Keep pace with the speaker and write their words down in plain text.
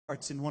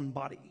hearts in one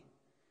body.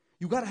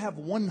 You got to have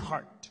one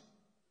heart.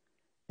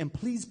 And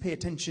please pay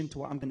attention to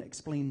what I'm going to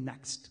explain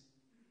next.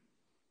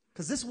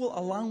 Because this will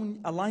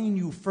align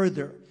you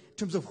further in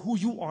terms of who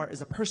you are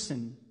as a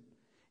person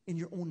in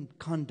your own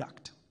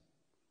conduct.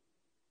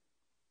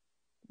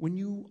 When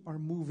you are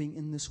moving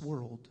in this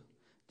world,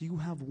 do you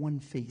have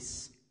one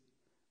face,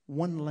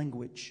 one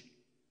language,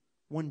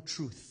 one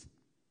truth?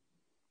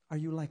 Are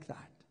you like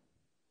that?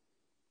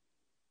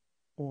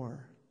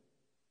 Or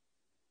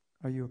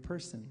are you a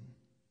person?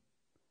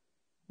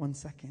 1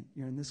 second,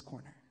 you're in this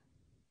corner.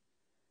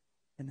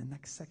 And the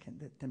next second,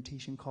 the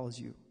temptation calls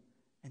you.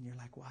 And you're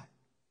like, what?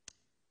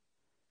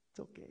 It's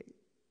okay.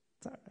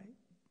 It's all right.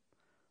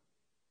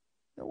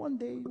 One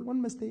day,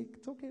 one mistake.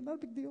 It's okay. Not a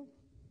big deal.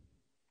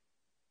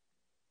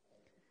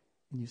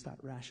 And you start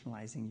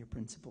rationalizing your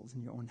principles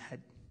in your own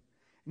head.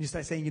 And you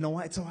start saying, you know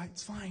what? It's all right.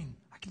 It's fine.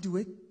 I can do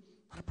it.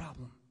 Not a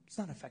problem. It's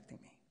not affecting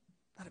me.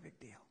 Not a big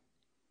deal.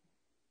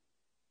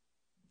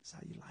 That's how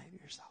you lie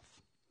to yourself.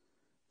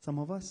 Some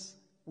of us,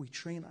 we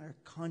train our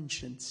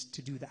conscience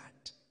to do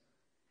that.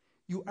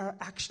 You are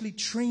actually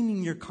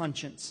training your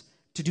conscience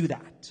to do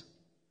that.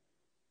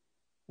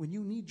 When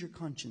you need your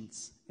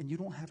conscience and you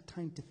don't have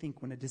time to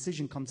think when a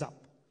decision comes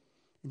up,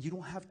 and you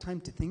don't have time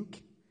to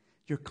think,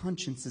 your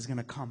conscience is going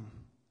to come.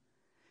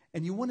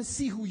 And you want to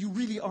see who you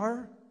really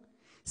are?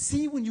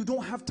 See when you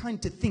don't have time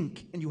to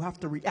think and you have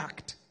to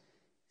react.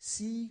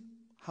 See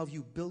how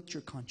you built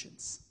your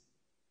conscience.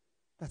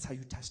 That's how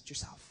you test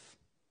yourself.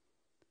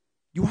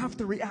 You have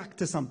to react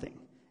to something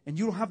and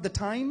you don't have the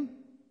time.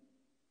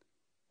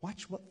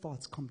 Watch what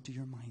thoughts come to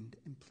your mind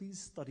and please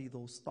study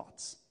those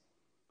thoughts.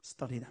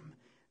 Study them.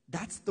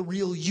 That's the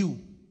real you.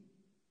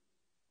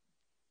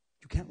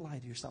 You can't lie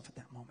to yourself at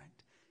that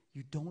moment.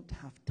 You don't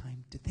have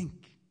time to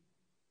think.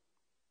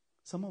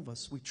 Some of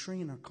us, we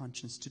train our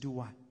conscience to do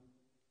what?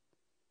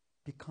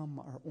 Become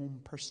our own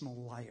personal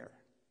liar.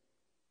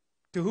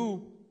 To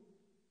who?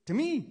 To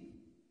me.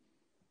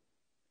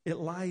 It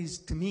lies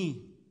to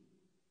me.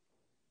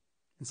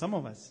 And some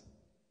of us,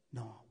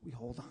 no, we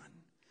hold on.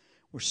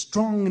 We're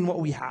strong in what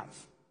we have.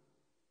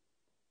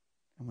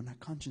 And when that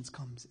conscience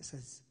comes, it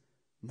says,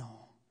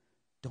 no,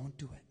 don't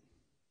do it.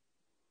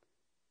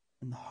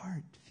 And the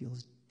heart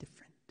feels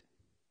different.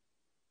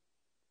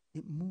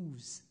 It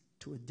moves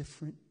to a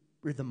different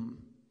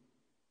rhythm.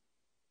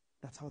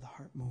 That's how the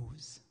heart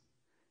moves.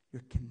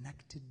 You're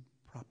connected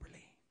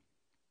properly.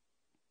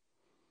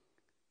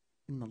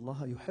 Inna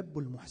Allah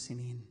yuhibbul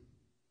muhsinin.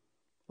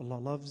 Allah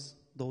loves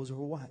those who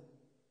are what?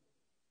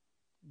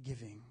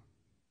 Giving.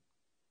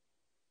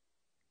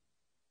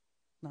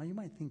 Now you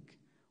might think,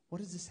 what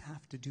does this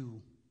have to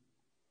do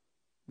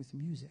with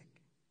music?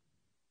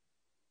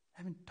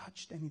 I haven't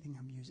touched anything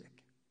on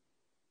music.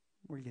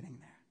 We're getting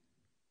there.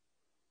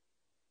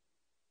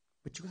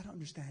 But you got to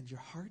understand,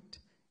 your heart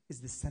is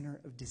the center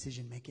of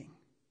decision making.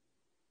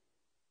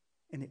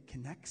 And it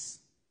connects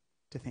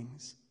to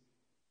things.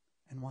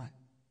 And what?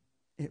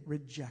 It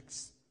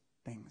rejects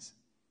things.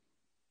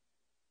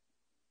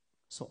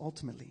 So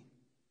ultimately,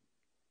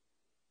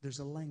 there's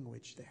a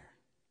language there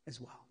as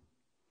well.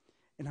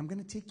 And I'm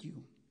going to take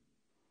you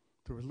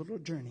through a little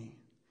journey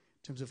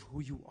in terms of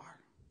who you are.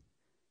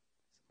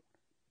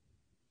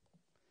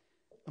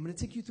 I'm going to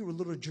take you through a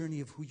little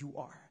journey of who you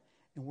are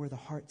and where the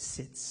heart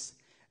sits.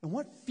 And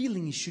what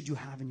feelings should you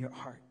have in your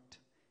heart?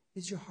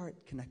 Is your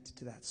heart connected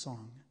to that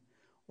song?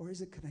 Or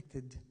is it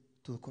connected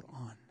to the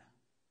Quran?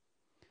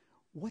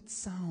 What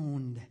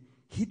sound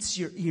hits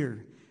your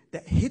ear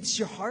that hits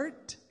your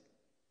heart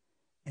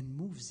and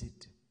moves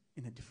it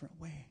in a different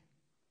way?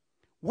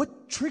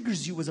 What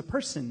triggers you as a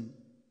person?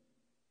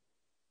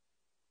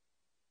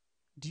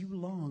 Do you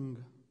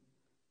long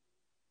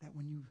that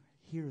when you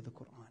hear the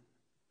Quran,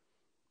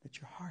 that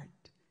your heart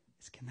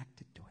is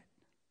connected to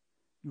it?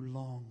 You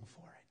long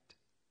for it.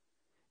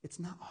 It's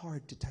not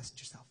hard to test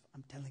yourself.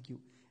 I'm telling you,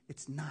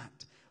 it's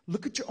not.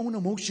 Look at your own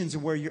emotions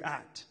and where you're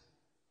at.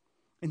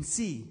 And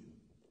see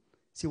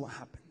what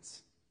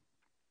happens.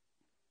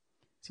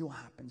 See what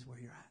happens where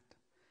you're at.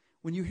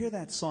 When you hear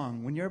that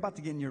song, when you're about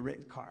to get in your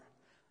car,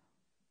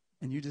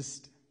 and you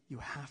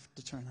have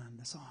to turn on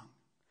the song.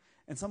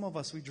 And some of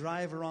us, we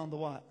drive around the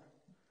what?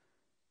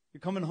 You're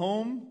coming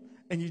home,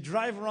 and you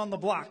drive around the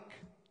block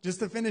just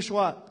to finish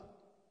what?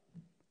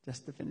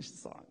 Just to finish the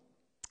song.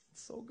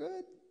 It's so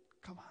good.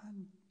 Come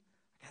on.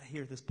 I got to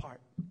hear this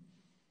part.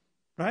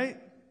 Right?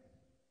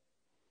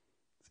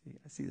 See,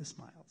 I see the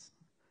smiles.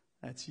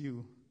 That's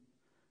you.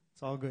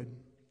 It's all good.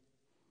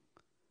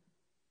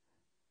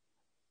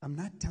 I'm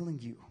not telling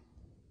you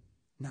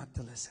not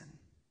to listen.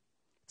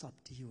 It's up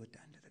to you at the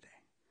end of the day.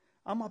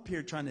 I'm up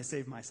here trying to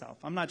save myself.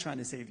 I'm not trying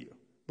to save you.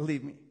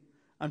 Believe me.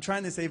 I'm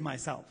trying to save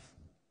myself.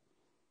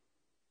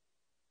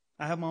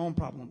 I have my own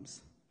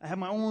problems. I have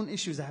my own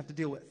issues I have to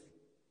deal with.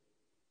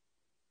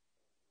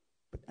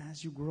 But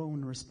as you grow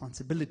in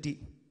responsibility,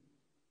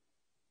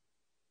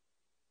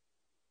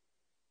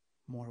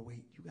 more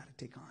weight you got to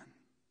take on.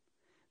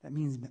 That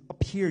means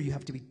up here you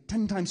have to be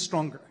 10 times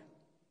stronger.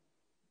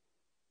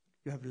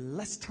 You have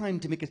less time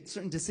to make a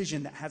certain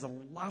decision that has a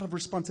lot of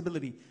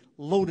responsibility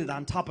loaded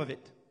on top of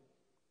it.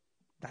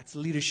 That's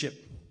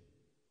leadership.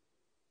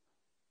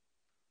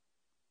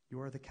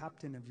 You are the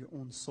captain of your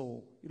own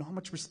soul. You know how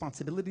much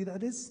responsibility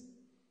that is?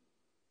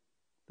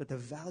 That the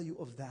value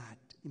of that,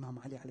 Imam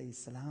Ali alayhi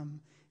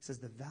salam says,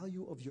 the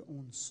value of your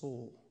own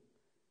soul,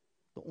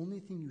 the only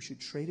thing you should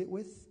trade it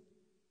with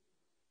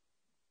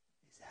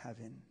is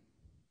heaven.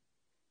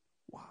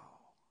 Wow.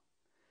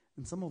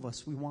 And some of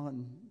us, we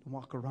want to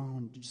walk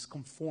around, just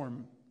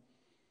conform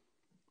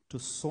to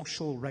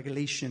social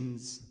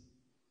regulations.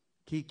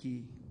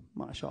 Kiki,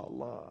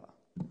 mashallah.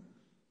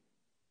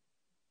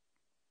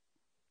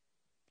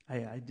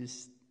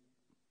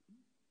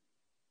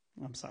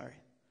 I'm sorry.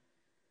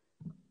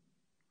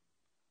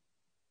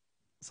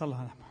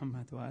 Sallallahu ala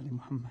Muhammad wa ali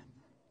Muhammad.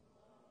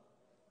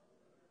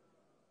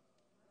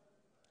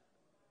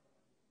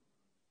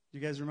 Do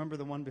you guys remember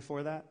the one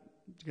before that?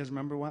 Do you guys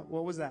remember what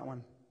was that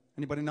one?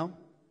 Anybody know?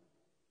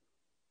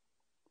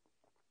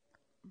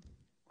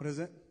 What is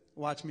it?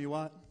 Watch me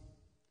what?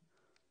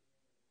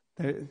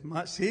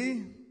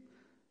 See?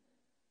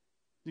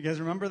 You guys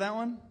remember that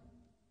one?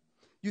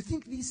 You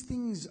think these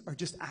things are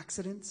just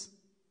accidents?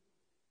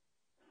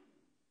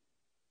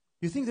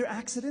 You think they're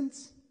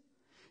accidents?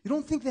 You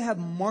don't think they have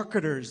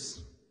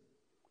marketers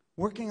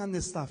working on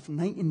this stuff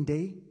night and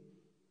day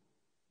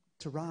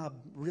to rob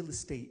real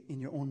estate in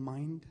your own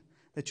mind,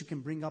 that you can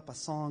bring up a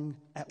song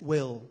at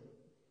will?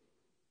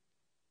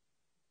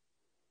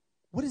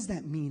 What does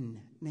that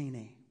mean,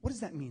 Nene? What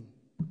does that mean?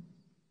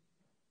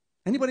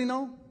 Anybody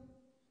know?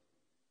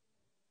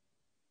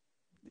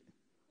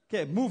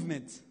 Okay,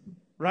 movement,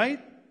 right?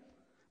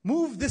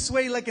 Move this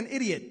way like an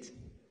idiot.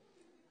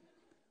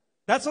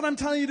 That's what I'm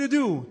telling you to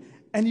do.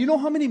 And you know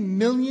how many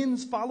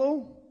millions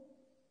follow?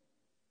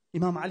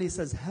 Imam Ali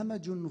says,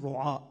 Hamajun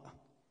ru'a.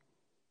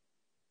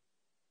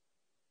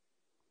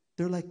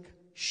 They're like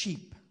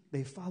sheep.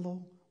 They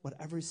follow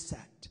whatever is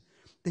set.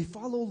 They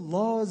follow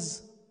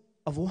laws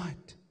of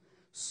what?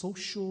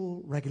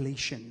 Social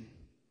regulation.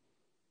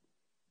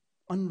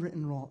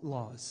 Unwritten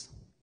laws.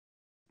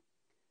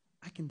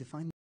 I can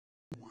define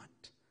what I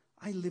want.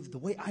 I live the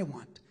way I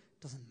want.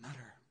 Doesn't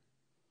matter.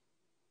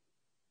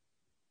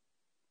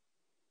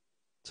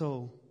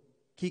 So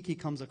Kiki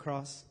comes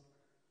across,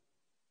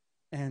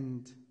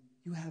 and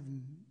you have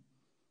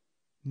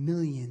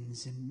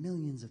millions and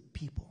millions of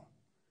people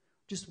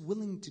just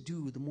willing to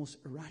do the most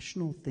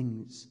irrational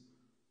things.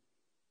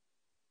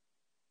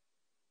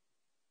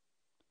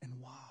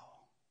 And wow,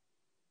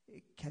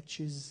 it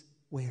catches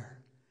where?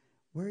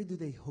 Where do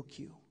they hook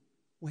you?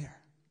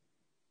 Where?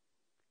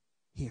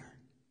 Here.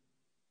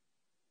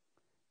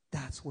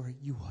 That's where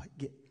you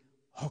get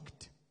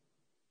hooked.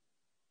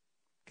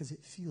 Because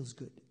it feels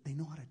good. They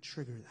know how to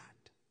trigger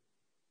that.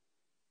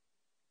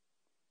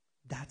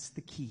 That's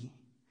the key.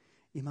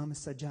 Imam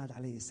Sajjad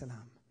alayhi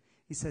salam,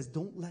 he says,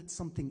 don't let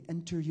something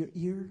enter your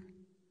ear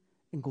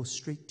and go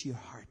straight to your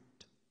heart.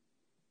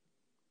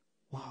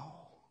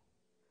 Wow.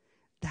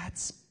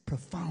 That's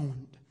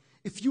profound.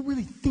 If you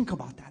really think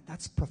about that,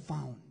 that's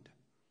profound.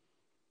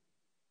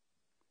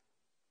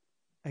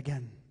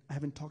 Again, I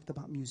haven't talked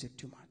about music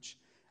too much.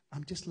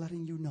 I'm just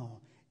letting you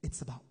know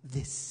it's about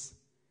this.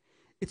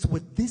 It's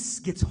what this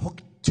gets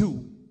hooked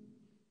to.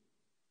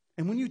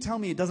 And when you tell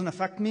me it doesn't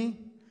affect me,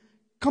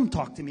 come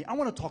talk to me. I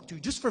want to talk to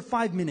you just for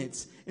 5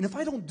 minutes. And if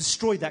I don't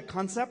destroy that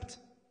concept,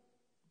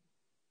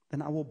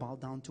 then I will bow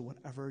down to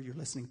whatever you're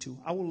listening to.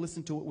 I will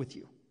listen to it with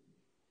you.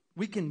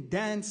 We can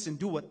dance and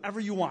do whatever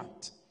you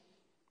want.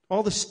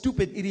 All the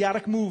stupid,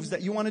 idiotic moves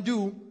that you want to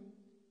do.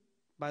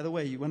 By the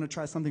way, you want to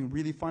try something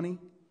really funny?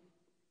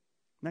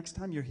 Next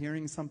time you're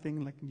hearing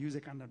something like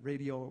music on the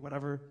radio or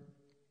whatever,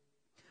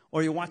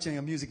 or you're watching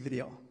a music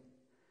video,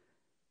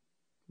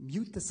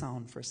 mute the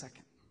sound for a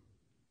second.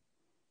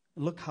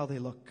 Look how they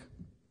look.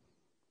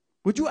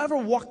 Would you ever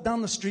walk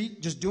down the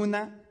street just doing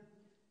that?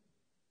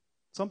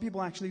 Some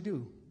people actually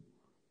do.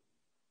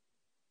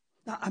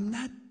 Now, I'm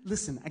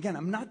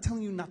not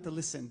telling you not to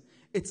listen.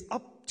 It's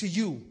up to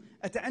you.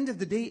 At the end of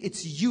the day,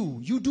 it's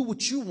you. You do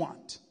what you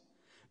want.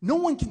 No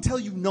one can tell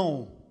you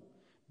no.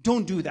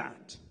 Don't do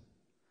that.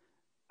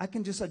 I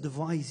can just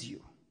advise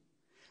you.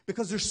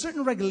 Because there's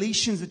certain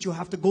regulations that you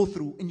have to go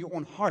through in your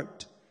own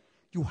heart.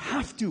 You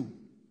have to.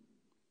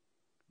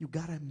 You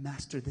gotta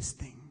master this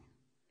thing.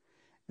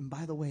 And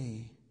by the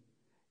way,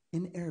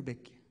 in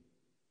Arabic,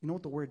 you know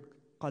what the word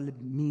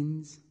qalb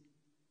means?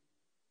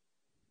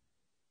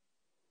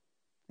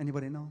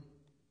 Anybody know?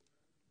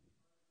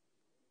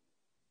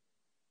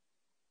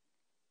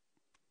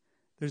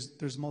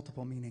 There's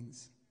multiple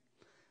meanings.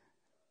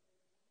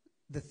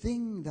 The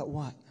thing that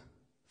what?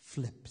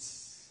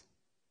 Flips.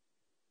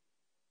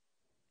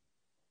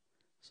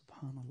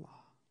 SubhanAllah.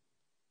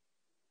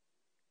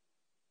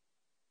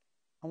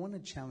 I want to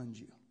challenge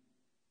you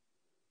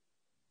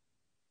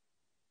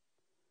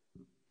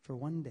for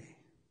one day.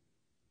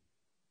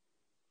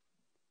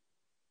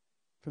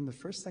 From the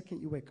first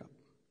second you wake up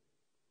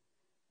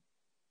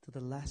to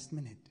the last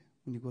minute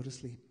when you go to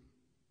sleep,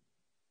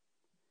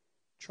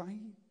 try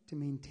to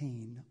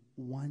maintain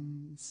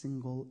one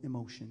single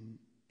emotion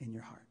in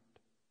your heart.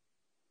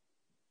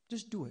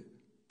 Just do it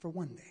for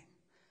one day.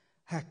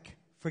 Heck,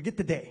 Forget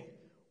the day.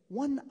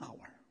 1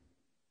 hour.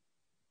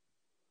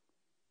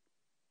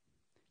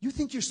 You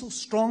think you're so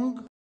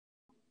strong?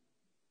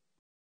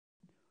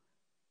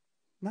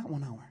 Not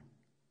 1 hour.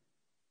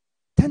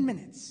 10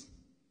 minutes.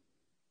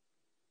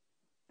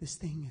 This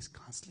thing is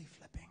constantly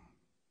flipping.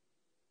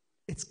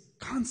 It's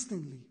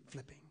constantly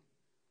flipping.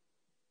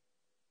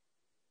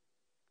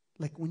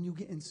 Like when you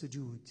get in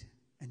sujood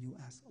and you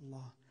ask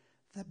Allah,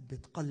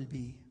 ثبت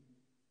قلبي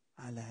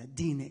على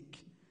دينك.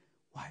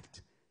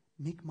 What?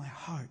 Make my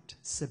heart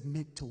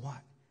submit to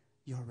what?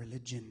 Your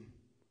religion.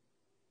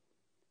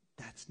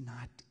 That's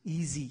not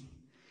easy.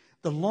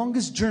 The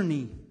longest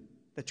journey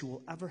that you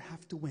will ever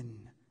have to win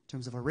in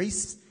terms of a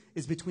race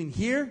is between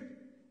here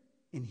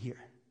and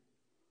here.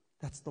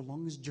 That's the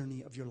longest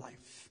journey of your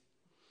life.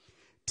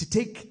 To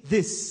take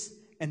this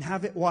and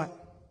have it what?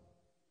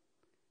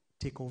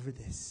 Take over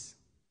this.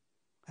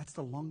 That's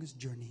the longest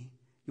journey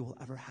you will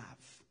ever have.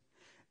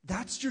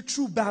 That's your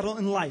true battle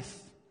in life.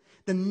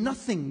 Then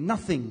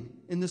nothing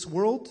in this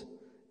world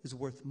is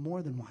worth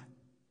more than what?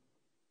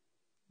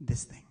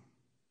 This thing.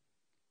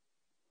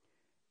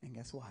 And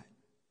guess what?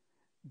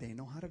 They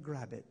know how to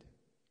grab it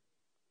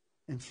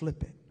and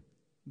flip it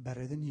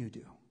better than you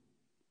do.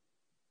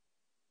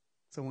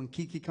 So when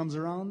Kiki comes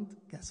around,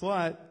 guess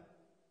what?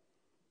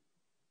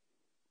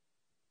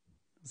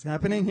 What's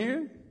happening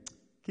here?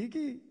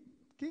 Kiki.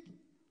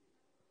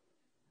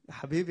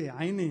 Habibi,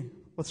 Aini,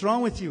 what's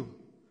wrong with you?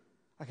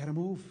 I gotta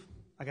move.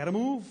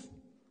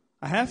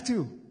 I have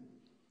to.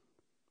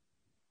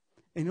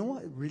 And you know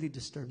what really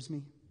disturbs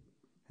me?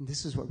 And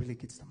this is what really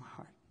gets to my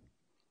heart.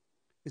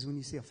 Is when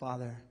you see a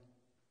father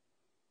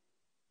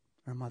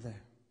or a mother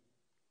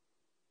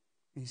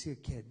and you see a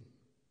kid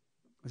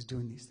who's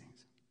doing these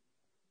things.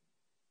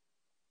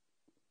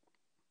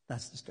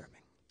 That's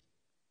disturbing.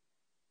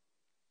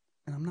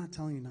 And I'm not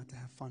telling you not to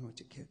have fun with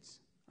your kids.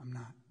 I'm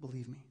not,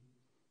 believe me.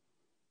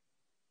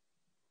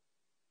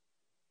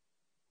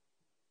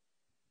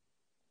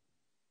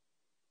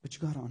 But you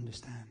got to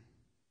understand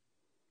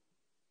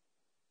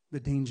the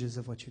dangers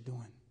of what you're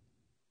doing.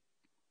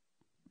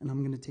 And I'm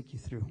going to take you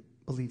through,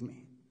 believe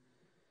me.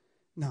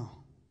 Now,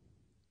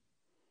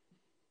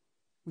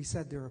 we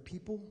said there are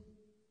people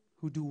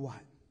who do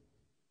what?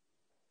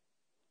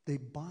 They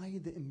buy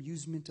the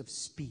amusement of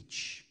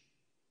speech.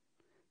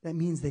 That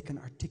means they can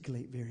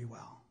articulate very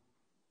well.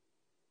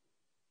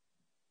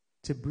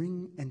 To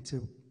bring and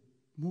to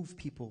move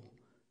people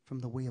from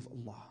the way of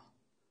Allah.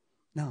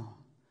 Now,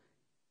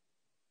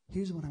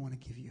 here's what I want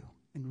to give you.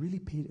 And really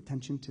pay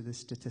attention to this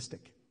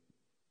statistic.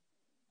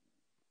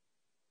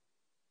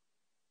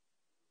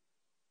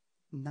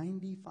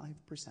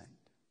 95%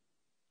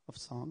 of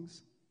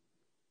songs,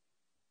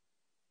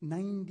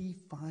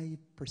 95%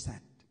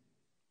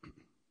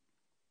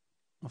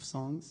 of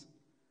songs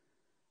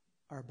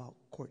are about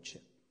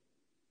courtship.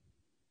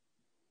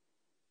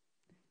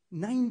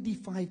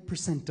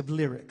 95% of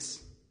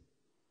lyrics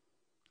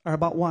are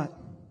about what?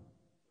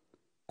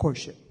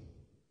 Courtship.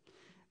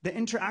 The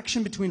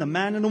interaction between a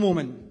man and a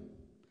woman.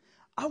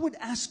 I would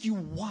ask you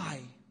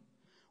why.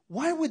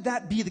 Why would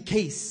that be the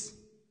case?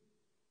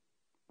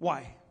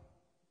 Why?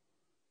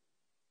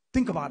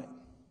 Think about it.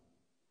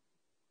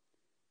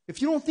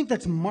 If you don't think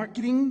that's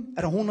marketing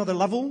at a whole nother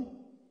level,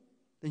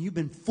 then you've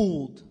been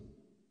fooled.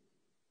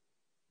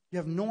 You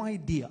have no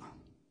idea.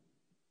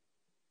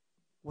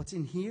 What's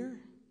in here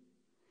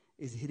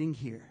is hitting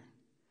here.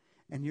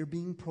 And you're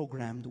being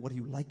programmed whether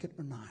you like it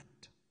or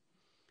not.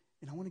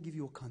 And I want to give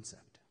you a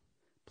concept.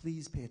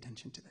 Please pay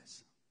attention to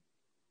this.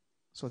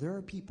 So there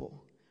are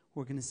people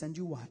who are going to send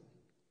you what?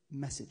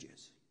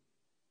 Messages.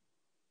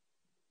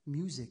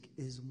 Music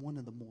is one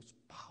of the most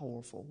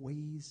powerful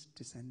ways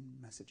to send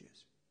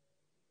messages.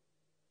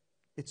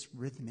 It's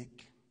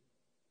rhythmic.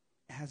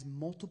 It has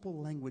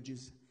multiple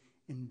languages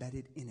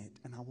embedded in it,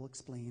 and I will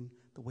explain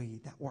the way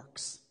that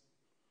works.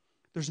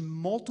 There's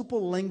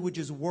multiple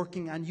languages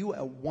working on you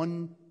at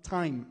one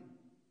time.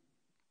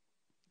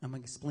 I'm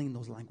going to explain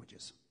those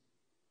languages.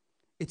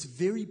 It's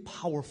very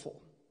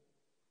powerful.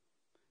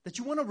 That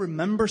you want to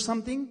remember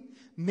something,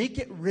 make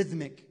it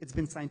rhythmic. It's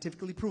been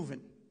scientifically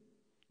proven.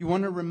 You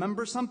want to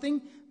remember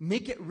something,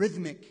 make it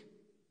rhythmic.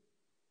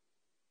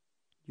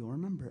 You'll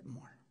remember it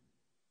more.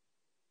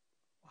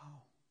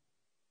 Wow.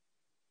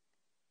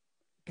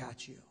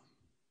 Got you.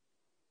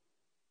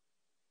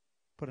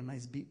 Put a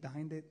nice beat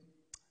behind it.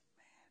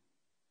 Man.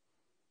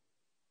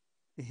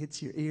 It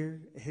hits your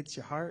ear. It hits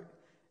your heart.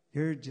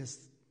 You're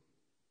just,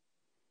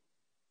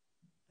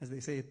 as they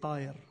say,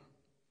 طاير.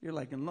 You're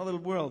like in another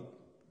world.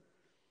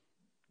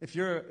 If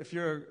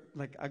you're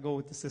like, I go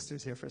with the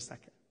sisters here for a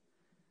second.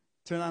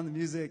 Turn on the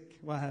music,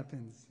 what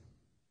happens?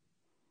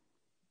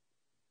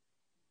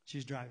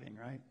 She's driving,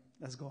 right?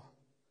 Let's go.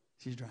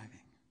 She's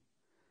driving.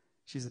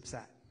 She's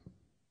upset.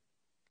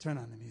 Turn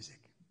on the music.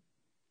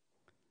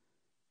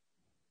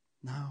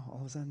 Now,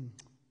 all of a sudden,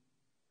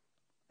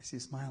 I see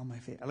a smile on my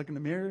face. I look in the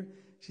mirror,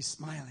 she's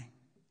smiling.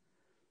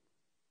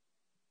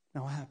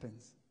 Now what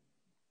happens?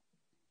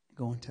 I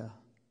go into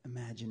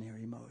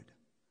imaginary mode.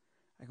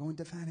 I go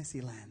into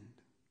fantasy land.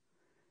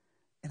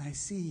 And I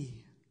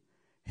see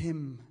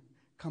him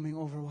coming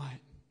over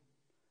what?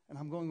 And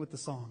I'm going with the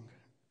song.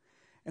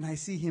 And I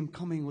see him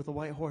coming with a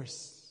white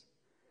horse.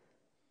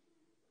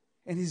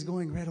 And he's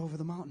going right over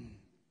the mountain.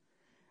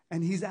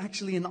 And he's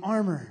actually in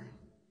armor.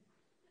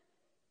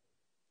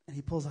 And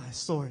he pulls out his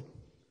sword.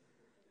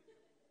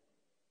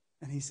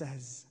 And he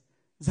says,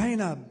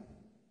 Zainab.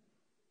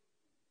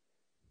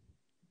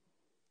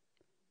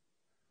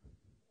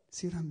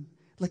 See what I'm,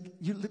 like,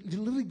 you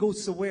literally go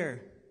to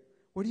where?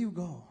 Where do you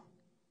go?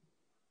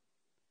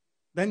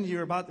 Then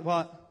you're about,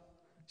 what?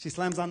 She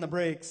slams on the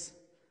brakes.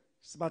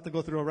 She's about to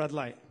go through a red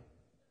light.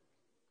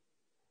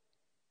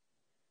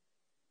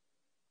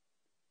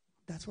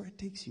 That's where it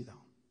takes you,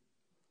 though.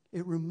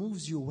 It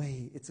removes you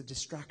away. It's a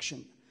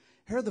distraction.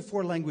 Here are the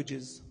 4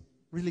 languages,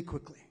 really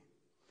quickly.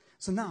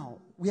 So now,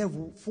 we have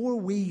 4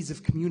 ways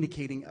of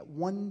communicating at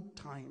one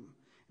time.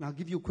 And I'll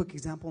give you a quick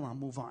example and I'll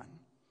move on.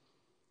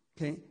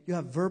 Okay? You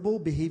have verbal,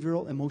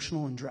 behavioral,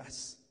 emotional, and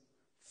dress.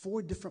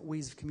 4 different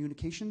ways of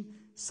communication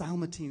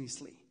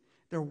simultaneously.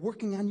 They're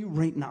working on you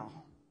right now.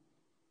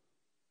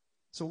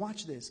 So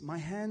watch this. My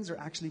hands are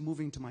actually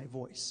moving to my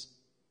voice.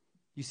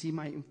 You see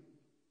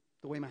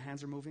the way my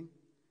hands are moving?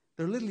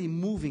 They're literally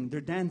moving. They're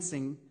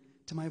dancing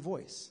to my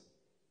voice.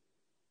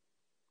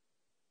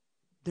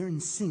 They're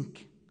in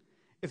sync.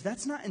 If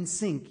that's not in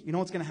sync, you know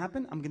what's going to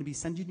happen? I'm going to be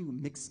sending you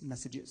mixed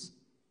messages.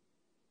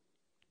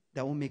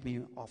 That will make me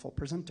an awful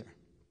presenter.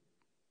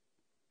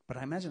 But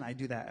I imagine I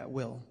do that at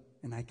will,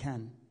 and I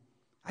can.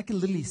 I can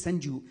literally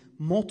send you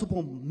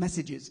multiple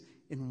messages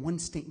in one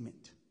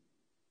statement.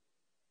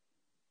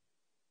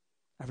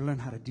 I've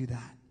learned how to do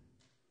that.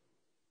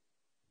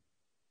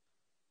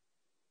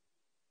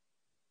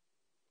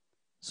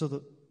 So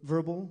the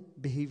verbal,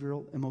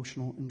 behavioral,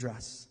 emotional, and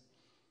dress.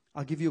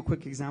 I'll give you a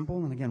quick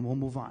example, and again, we'll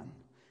move on.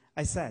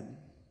 I said,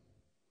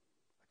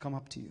 I come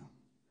up to you,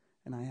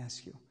 and I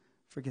ask you,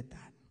 forget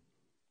that.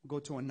 Go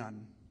to a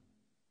nun.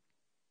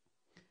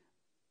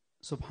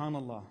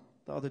 SubhanAllah,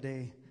 the other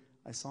day,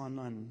 I saw a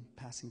nun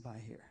passing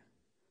by here.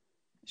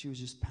 She was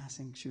just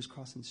passing, she was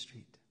crossing the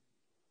street.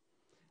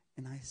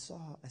 And I saw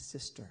a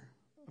sister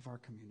of our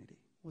community,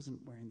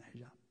 wasn't wearing the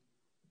hijab.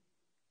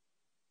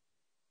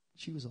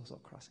 She was also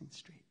crossing the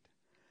street.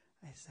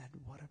 I said,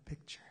 what a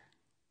picture.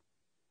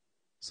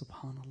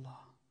 SubhanAllah.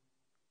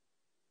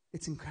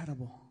 It's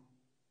incredible.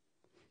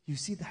 You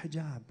see the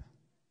hijab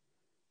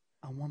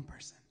on one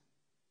person,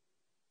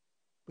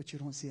 but you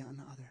don't see it on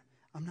the other.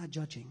 I'm not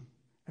judging.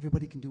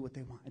 Everybody can do what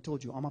they want. I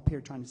told you, I'm up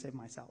here trying to save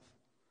myself.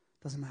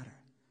 Doesn't matter.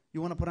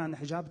 You want to put on the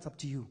hijab, it's up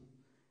to you.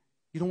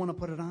 You don't want to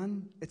put it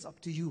on, it's up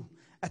to you.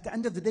 At the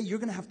end of the day, you're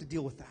going to have to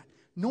deal with that.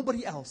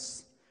 Nobody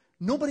else.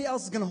 Nobody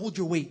else is going to hold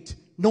your weight.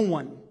 No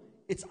one.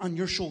 It's on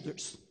your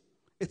shoulders.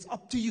 It's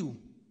up to you.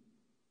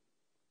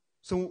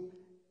 So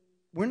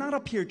we're not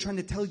up here trying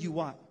to tell you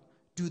what.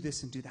 Do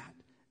this and do that.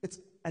 It's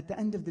at the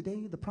end of the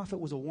day, the Prophet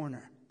was a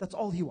warner. That's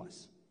all he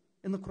was.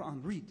 In the Quran,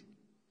 read.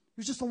 He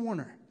was just a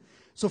warner.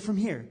 So from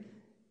here,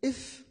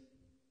 if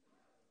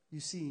you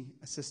see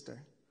a sister,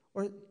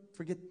 or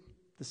forget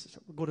the sister,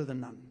 go to the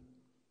nun.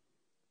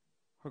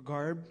 Her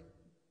garb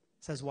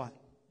says what?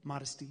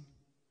 Modesty.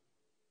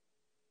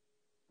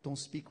 Don't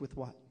speak with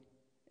what?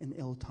 An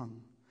ill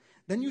tongue.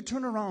 Then you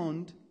turn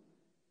around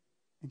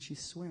and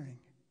she's swearing.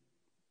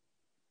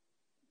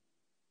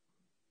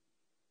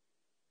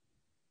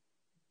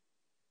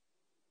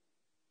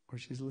 Or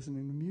she's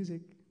listening to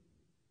music.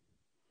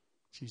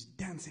 She's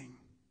dancing.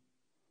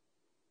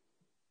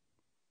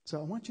 So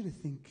I want you to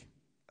think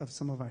of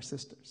some of our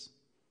sisters.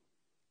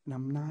 And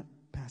I'm not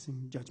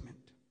passing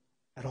judgment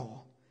at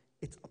all.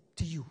 It's up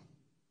to you.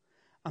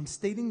 I'm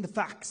stating the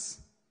facts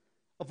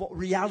of what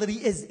reality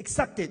is.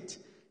 Accept it.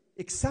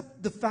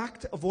 Accept the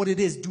fact of what it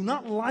is. Do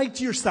not lie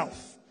to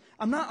yourself.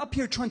 I'm not up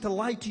here trying to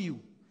lie to you.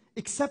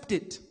 Accept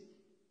it.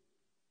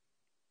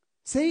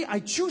 Say, I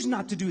choose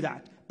not to do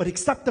that, but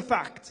accept the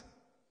fact.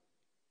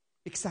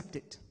 Accept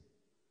it.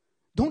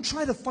 Don't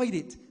try to fight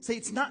it. Say,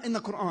 it's not in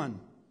the Quran.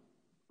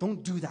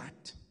 Don't do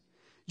that.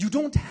 You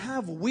don't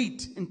have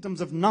weight in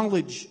terms of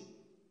knowledge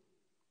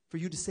for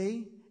you to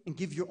say and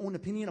give your own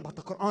opinion about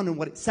the Quran and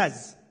what it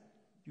says.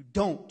 You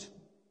don't.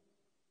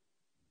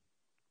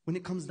 When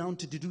it comes down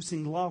to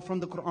deducing law from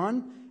the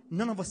Quran,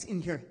 none of us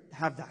in here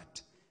have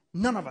that.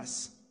 None of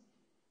us.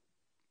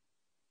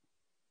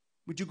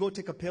 Would you go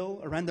take a pill,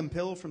 a random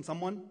pill from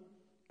someone?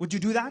 Would you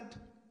do that?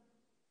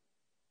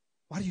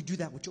 Why do you do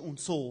that with your own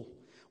soul?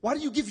 Why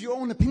do you give your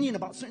own opinion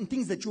about certain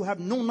things that you have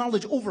no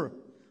knowledge over?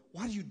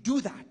 Why do you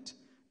do that?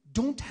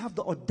 Don't have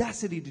the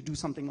audacity to do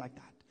something like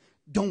that.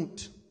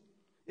 Don't.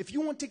 If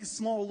you want to take a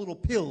small little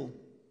pill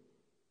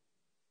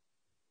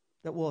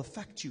that will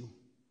affect you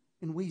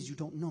in ways you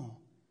don't know,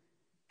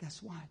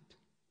 guess what?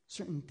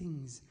 Certain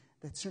things,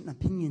 certain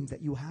opinions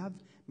that you have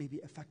may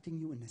be affecting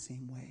you in the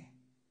same way.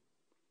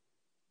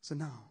 So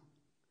now,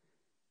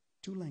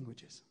 2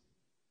 languages.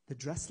 The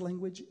dress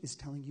language is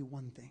telling you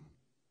one thing.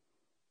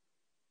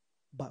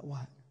 But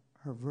what?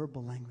 Her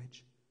verbal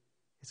language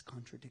is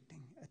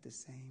contradicting at the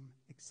same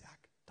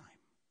exact time.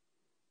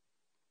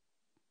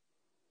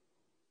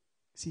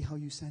 See how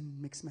you send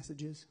mixed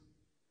messages?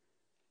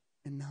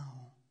 And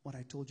now, what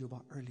I told you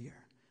about earlier.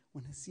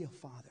 When I see a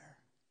father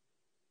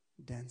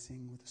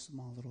dancing with a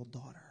small little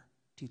daughter,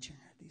 teaching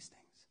her these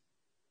things.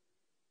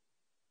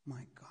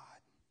 My God.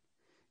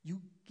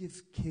 You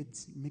give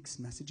kids mixed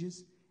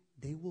messages,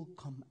 they will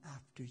come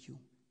after you.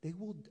 They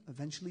will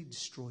eventually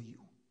destroy you.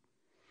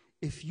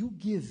 If you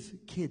give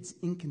kids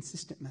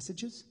inconsistent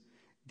messages,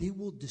 they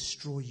will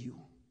destroy you.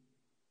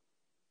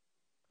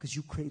 Because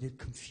you created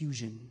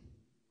confusion.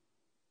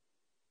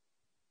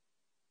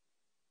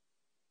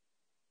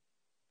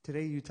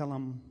 Today you tell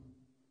them,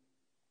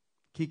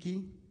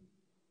 Kiki,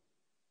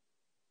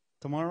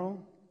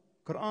 tomorrow,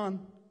 Quran.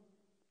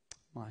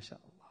 MashaAllah.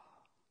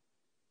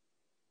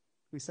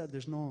 We said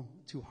there's no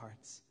two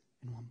hearts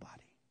in one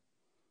body.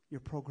 You're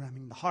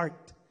programming the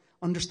heart.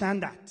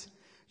 Understand that.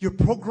 You're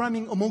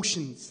programming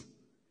emotions.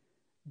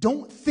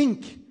 Don't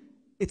think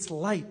it's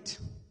light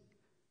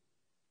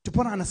to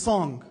put on a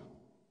song.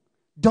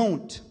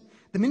 Don't.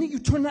 The minute you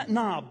turn that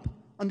knob,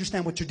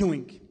 understand what you're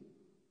doing.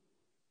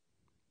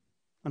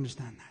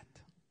 Understand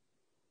that.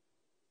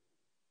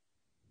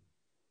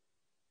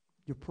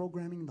 You're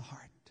programming the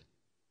heart.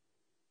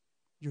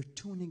 You're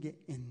tuning it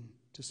in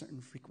to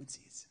certain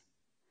frequencies.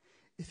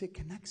 If it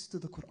connects to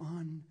the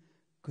Quran,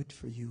 good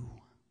for you.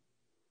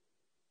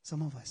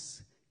 Some of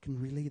us can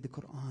relay the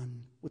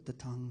Quran with the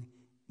tongue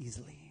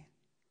easily.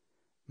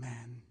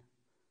 Man,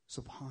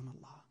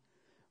 subhanallah.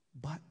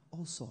 But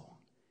also,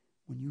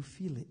 when you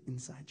feel it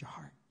inside your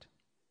heart,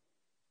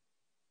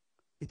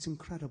 it's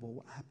incredible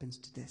what happens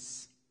to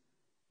this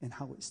and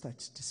how it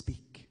starts to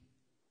speak.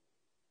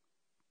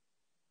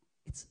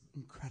 It's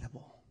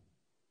incredible.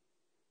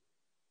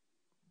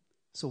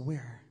 So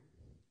where?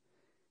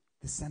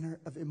 The center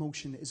of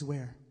emotion is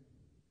where?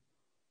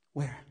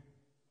 Where?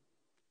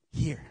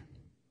 Here.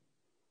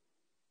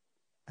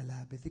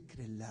 ألا بذكر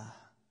الله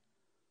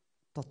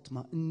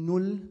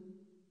تطمئن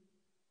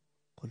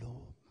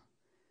القلوب.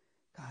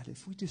 God,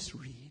 if we just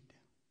read,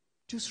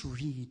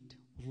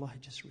 wallahi,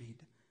 just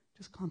read,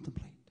 just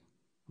contemplate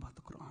about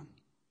the Quran.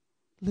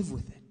 Live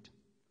with it.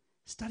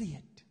 Study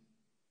it.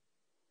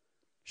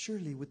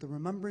 Surely with the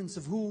remembrance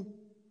of who?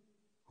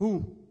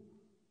 Who?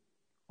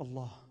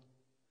 Allah.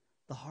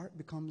 The heart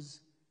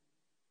becomes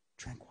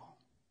tranquil.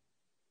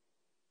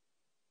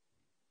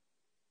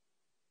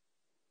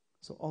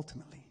 So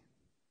ultimately,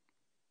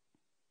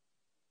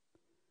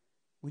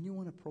 when you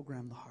want to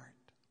program the heart,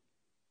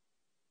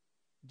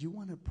 do you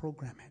want to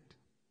program it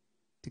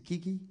to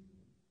Kiki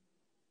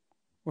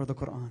or the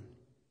Quran?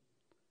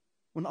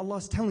 When Allah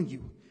is telling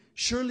you,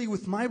 surely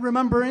with my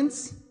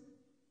remembrance,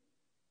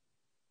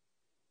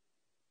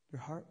 your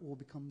heart will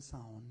become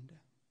sound.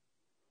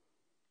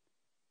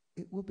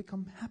 It will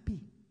become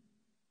happy.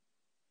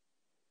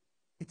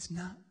 It's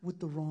not with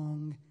the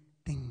wrong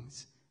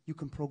things. You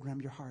can program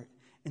your heart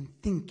and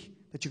think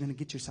that you're going to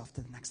get yourself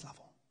to the next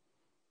level.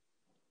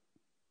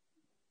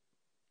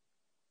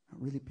 Now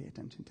really pay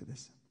attention to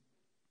this.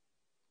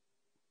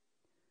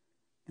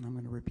 And I'm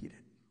going to repeat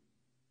it.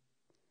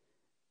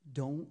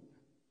 Don't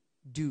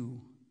do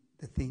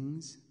the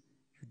things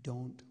you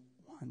don't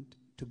want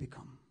to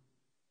become.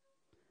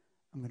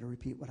 I'm going to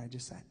repeat what I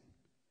just said.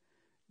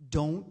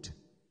 Don't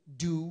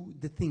do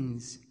the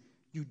things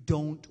you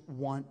don't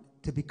want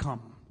to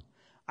become.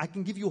 I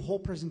can give you a whole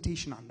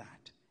presentation on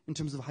that in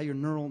terms of how your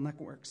neural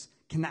networks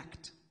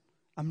connect.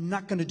 I'm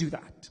not going to do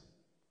that.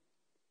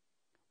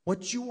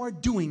 What you are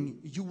doing,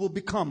 you will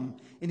become.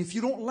 And if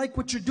you don't like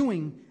what you're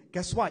doing,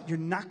 guess what? You're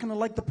not going to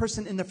like the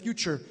person in the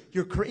future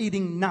you're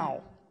creating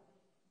now.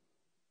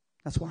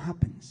 That's what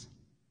happens.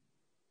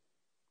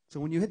 So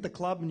when you hit the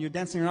club and you're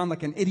dancing around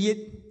like an idiot,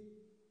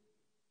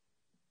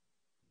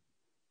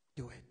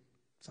 do it.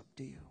 It's up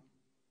to you.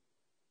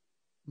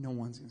 No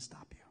one's going to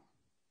stop you.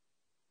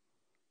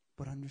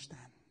 But understand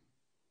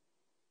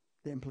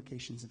the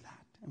implications of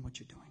that and what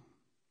you're doing.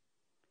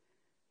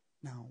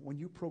 Now, when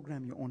you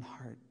program your own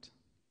heart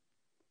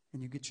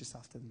and you get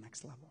yourself to the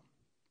next level,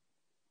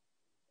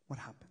 what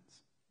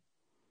happens?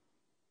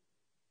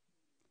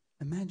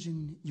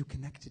 Imagine you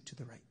connected to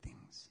the right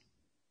things.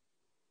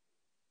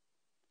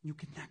 You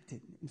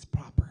connected. It's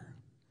proper.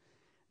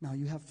 Now,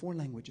 you have 4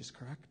 languages,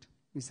 correct?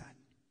 We said.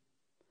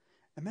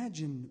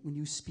 Imagine when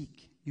you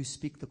speak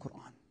the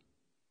Quran.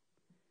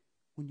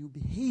 When you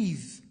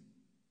behave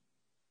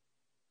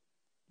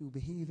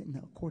in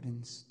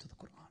accordance to the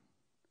Quran.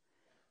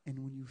 And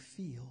when you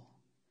feel,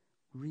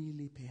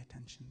 really pay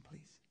attention,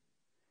 please.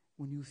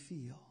 When you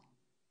feel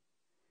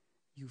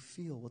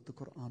what the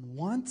Quran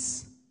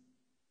wants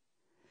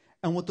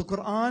and what the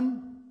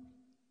Quran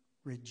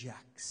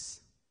rejects.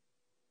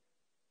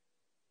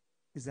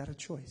 Is that a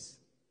choice?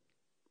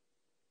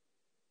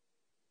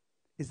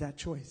 Is that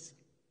choice?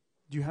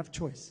 Do you have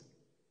choice?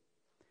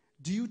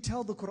 Do you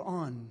tell the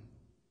Quran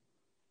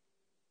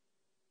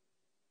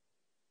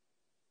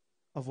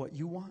of what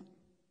you want,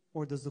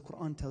 or does the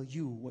Quran tell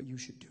you what you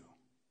should do?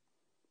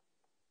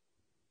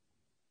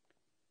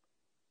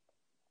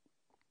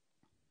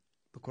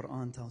 The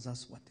Quran tells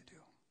us what to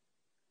do.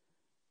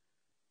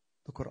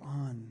 The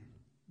Quran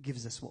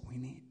gives us what we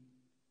need.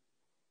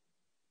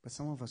 But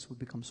some of us would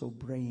become so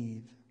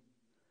brave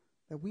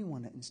that we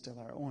want to instill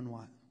our own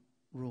what?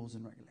 Rules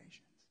and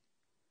regulations.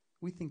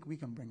 We think we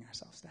can bring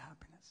ourselves to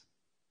happiness.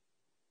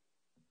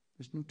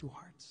 There's no two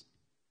hearts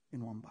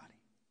in one body.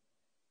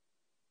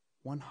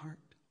 One heart,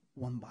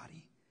 one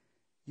body.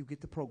 You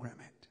get to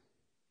program it.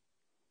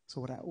 So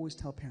what I always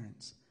tell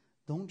parents,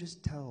 don't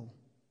just tell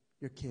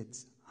your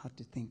kids how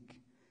to think.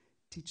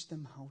 Teach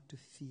them how to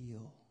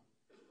feel.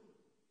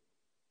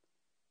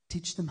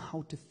 Teach them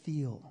how to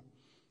feel.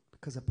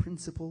 Because a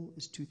principle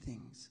is two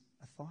things.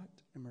 A thought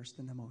immersed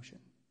in emotion.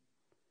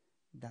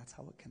 That's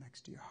how it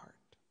connects to your heart.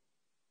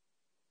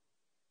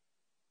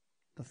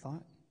 The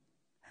thought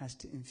has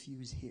to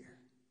infuse here.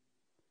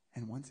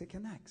 And once it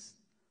connects,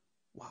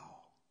 wow.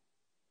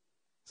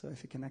 So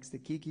if it connects to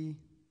Kiki,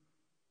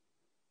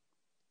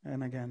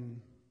 and again,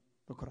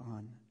 the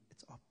Quran,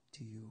 it's up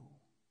to you.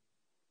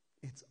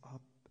 It's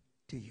up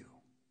to you.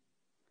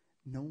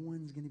 No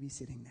one's going to be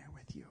sitting there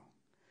with you.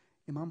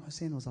 Imam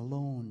Hussein was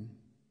alone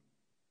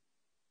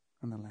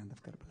on the land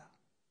of Karbala.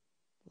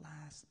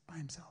 Last, by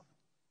himself.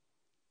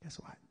 Guess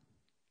what?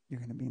 You're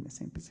going to be in the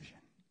same position.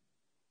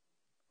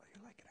 Whether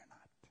you like it or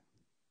not.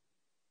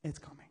 It's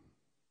coming.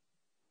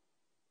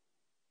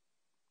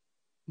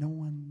 No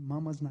one,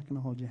 mama's not going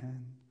to hold your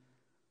hand.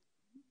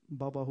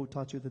 Baba who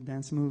taught you the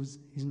dance moves,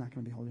 he's not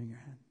going to be holding your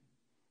hand.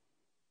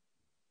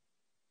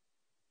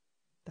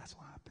 That's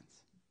what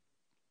happens.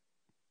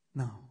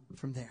 Now,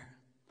 from there,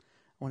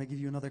 I want to give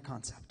you another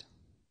concept.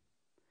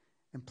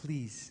 And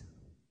please,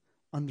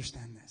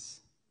 understand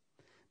this.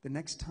 The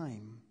next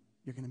time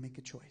you're going to make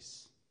a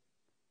choice,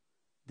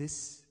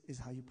 this is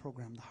how you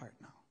program the heart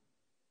now.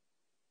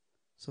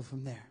 So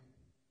from there,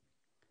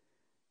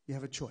 you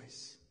have a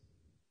choice.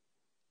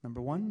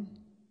 Number one,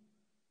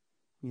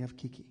 we have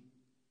Kiki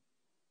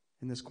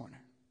in this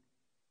corner.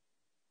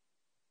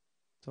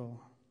 So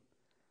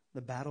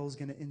the battle is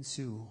going to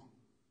ensue.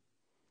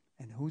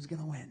 And who's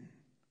going to win?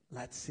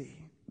 Let's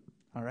see.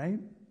 All right?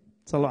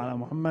 Sallu ala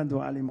Muhammad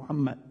wa ali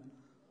Muhammad.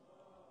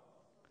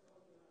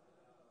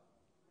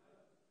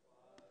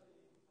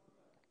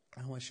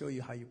 I want to show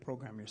you how you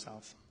program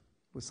yourself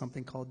with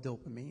something called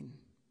dopamine.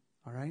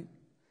 All right?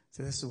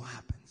 So this is what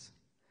happens.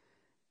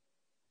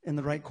 In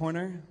the right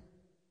corner,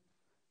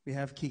 we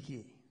have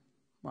Kiki.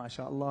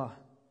 MashaAllah.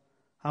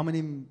 How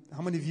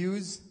many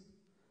views?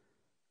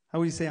 How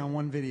would you say on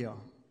one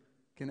video?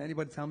 Can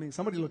anybody tell me?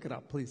 Somebody look it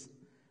up, please.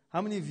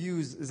 How many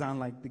views is on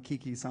like the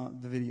Kiki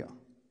sound, the video?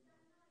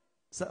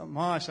 So,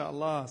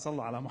 MashaAllah.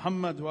 Sallu ala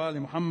Muhammad wa ali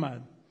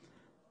Muhammad.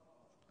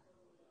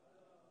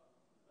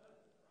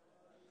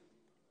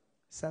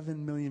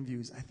 7 million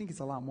views. I think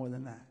it's a lot more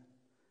than that.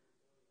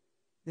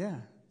 Yeah,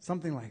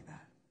 something like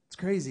that. It's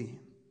crazy.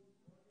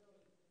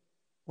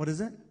 What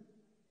is it?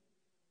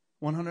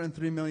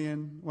 103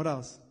 million. What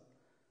else?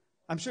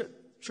 I'm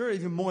sure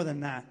even more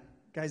than that.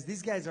 Guys,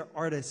 these guys are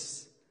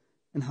artists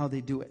in how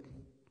they do it.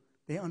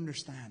 They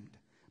understand.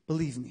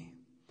 Believe me.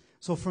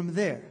 So from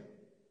there,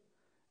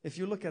 if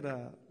you look at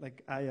a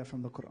like ayah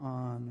from the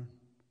Quran,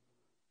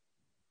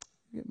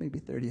 you get maybe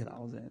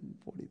 30,000,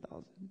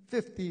 40,000,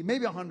 50,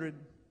 maybe 100,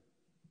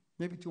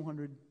 maybe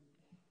 200.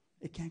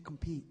 It can't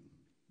compete.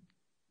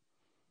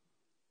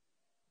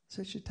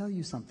 So it should tell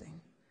you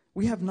something.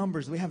 We have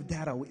numbers, we have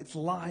data, it's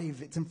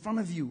live, it's in front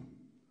of you.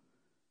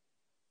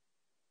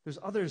 There's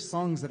other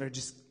songs that are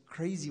just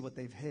crazy what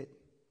they've hit.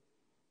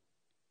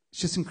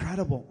 It's just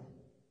incredible.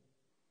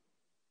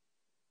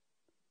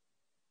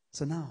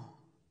 So now,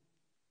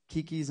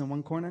 Kiki's in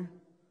one corner,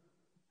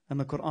 and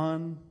the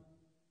Quran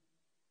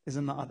is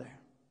in the other.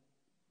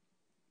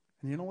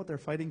 And you know what they're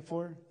fighting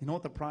for? You know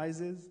what the prize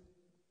is?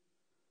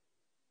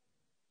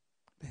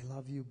 They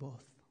love you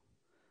both.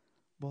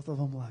 Both of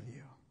them love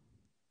you.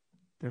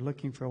 They're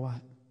looking for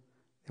what?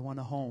 They want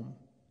a home.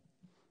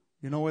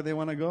 You know where they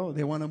want to go?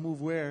 They want to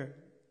move where?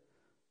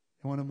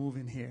 They want to move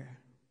in here.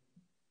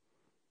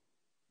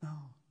 No,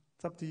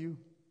 it's up to you.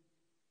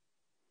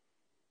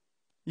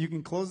 You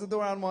can close the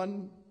door on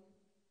one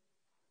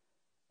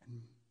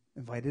and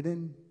invite it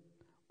in.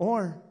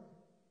 Or,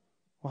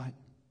 what?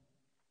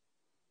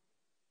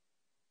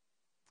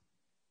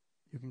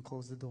 You can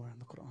close the door on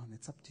the Quran.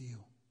 It's up to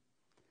you.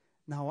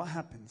 Now what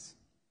happens?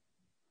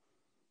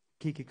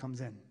 Kiki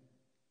comes in.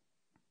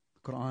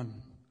 Quran.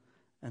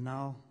 And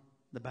now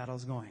the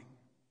battle's going.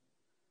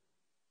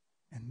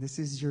 And this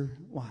is your,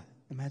 what?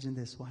 Imagine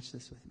this. Watch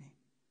this with me.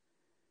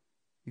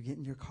 You get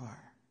in your car.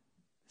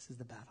 This is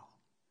the battle.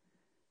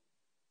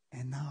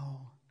 And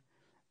now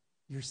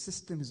your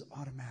system is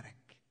automatic.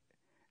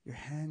 Your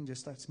hand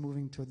just starts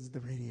moving towards the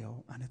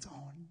radio on its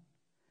own.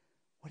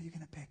 What are you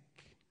going to pick?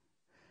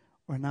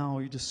 Or now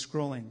you're just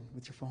scrolling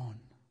with your phone.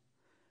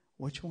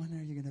 Which one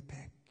are you going to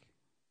pick?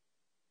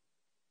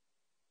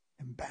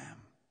 And bam.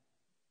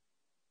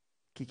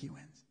 Kiki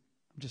wins.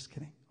 I'm just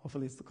kidding.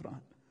 Hopefully it's the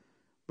Quran.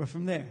 But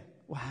from there,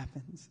 what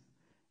happens?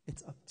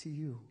 It's up to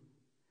you.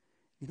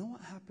 You know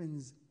what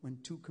happens when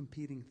two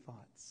competing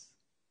thoughts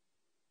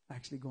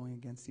actually going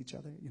against each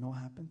other? You know what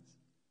happens?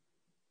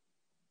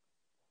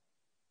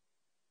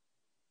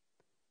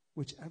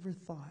 Whichever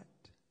thought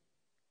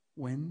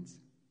wins,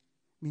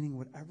 meaning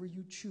whatever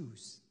you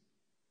choose,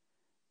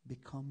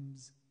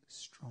 becomes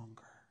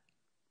stronger.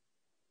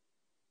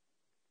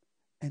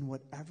 And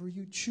whatever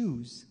you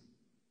choose,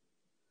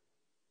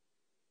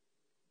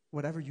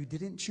 whatever you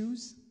didn't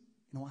choose,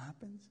 you know what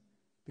happens?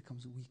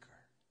 Becomes weaker.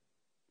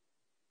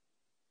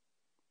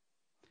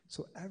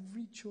 So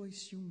every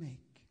choice you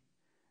make,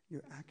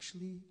 you're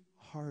actually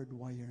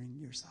hardwiring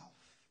yourself.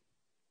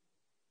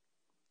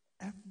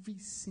 Every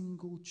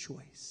single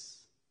choice.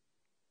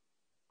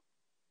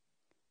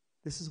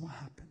 This is what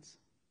happens.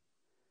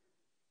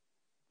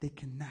 They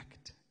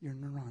connect. Your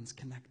neurons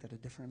connect at a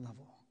different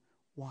level.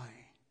 Why?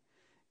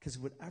 Because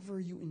whatever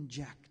you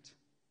inject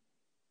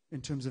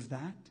in terms of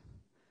that,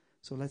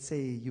 so let's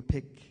say you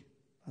pick,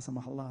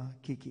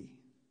 asamahallah, Kiki.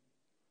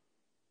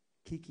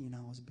 Kiki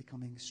now is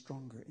becoming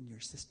stronger in your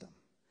system.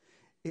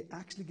 It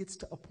actually gets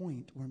to a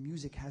point where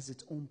music has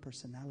its own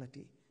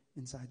personality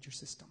inside your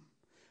system.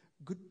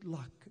 Good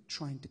luck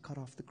trying to cut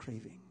off the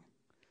craving.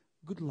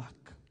 Good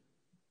luck.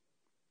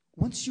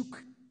 Once you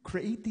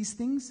create these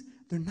things,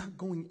 they're not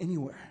going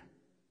anywhere.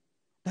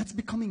 That's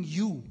becoming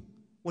you,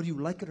 whether you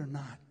like it or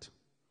not.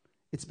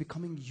 It's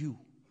becoming you.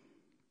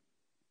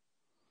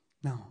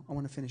 Now, I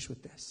want to finish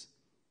with this.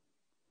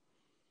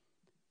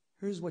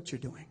 Here's what you're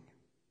doing.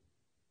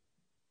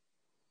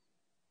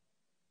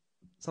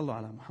 Sallu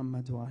ala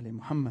Muhammad wa ali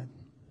Muhammad.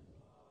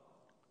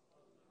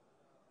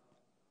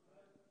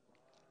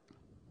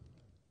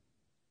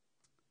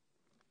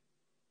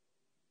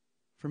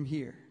 From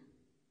here,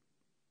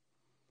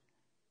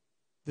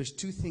 there's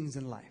two things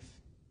in life,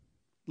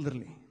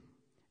 literally.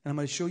 And I'm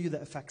going to show you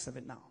the effects of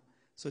it now.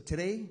 So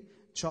today,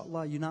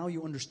 inshallah,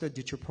 you understood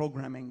that you're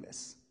programming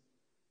this.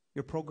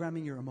 You're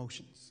programming your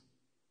emotions.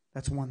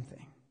 That's one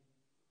thing.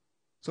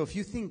 So if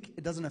you think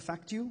it doesn't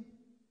affect you,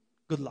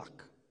 good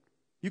luck.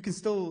 You can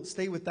still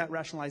stay with that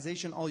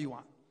rationalization all you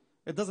want.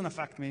 It doesn't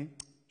affect me.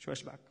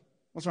 Shush back.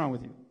 What's wrong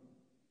with you?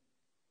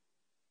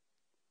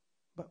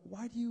 But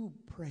why do you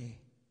pray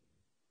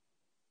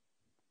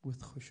with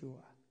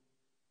khushu'ah?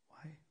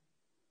 Why?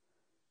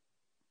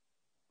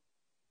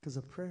 Because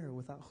a prayer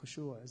without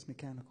khushu'ah is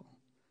mechanical.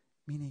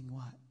 Meaning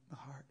what? The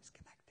heart is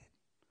connected.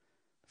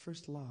 The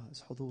first law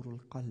is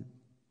hudurul qalb.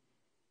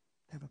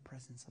 They have a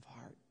presence of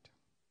heart.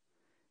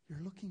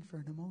 You're looking for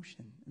an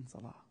emotion in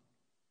salah.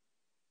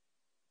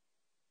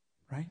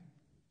 Right?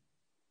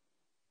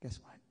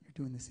 Guess what? You're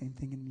doing the same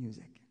thing in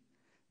music.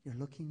 You're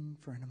looking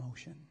for an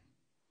emotion.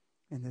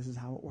 And this is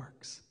how it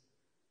works.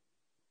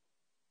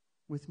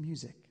 With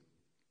music.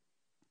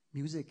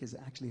 Music is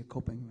actually a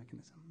coping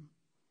mechanism.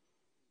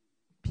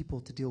 People,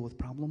 to deal with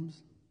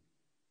problems,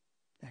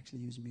 they actually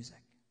use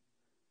music.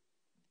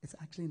 It's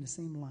actually in the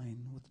same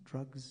line with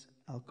drugs,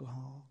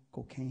 alcohol,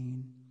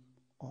 cocaine,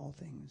 all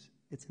things.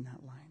 It's in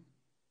that line.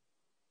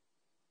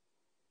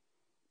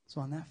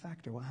 So on that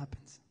factor, what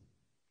happens?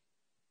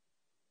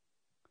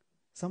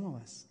 Some of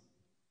us,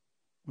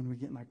 when we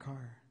get in our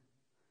car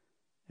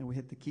and we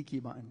hit the Kiki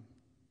button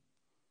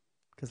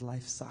because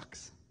life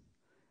sucks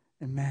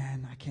and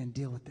man, I can't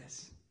deal with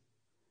this.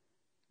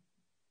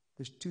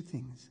 There's two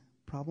things,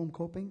 problem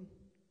coping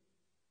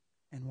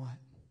and what?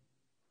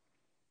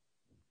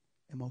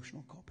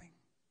 Emotional coping.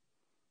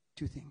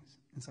 Two things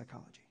in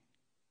psychology.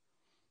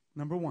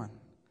 Number one,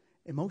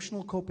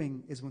 emotional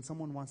coping is when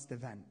someone wants to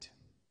vent.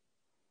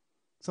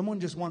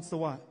 Someone just wants to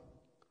what?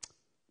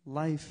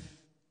 Life,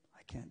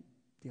 I can't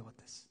deal with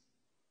this.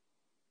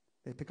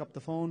 They pick up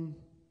the phone.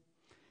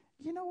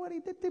 You know what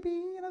he did to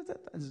me?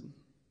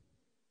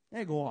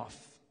 They go off.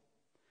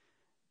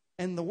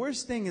 And the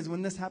worst thing is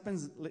when this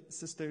happens,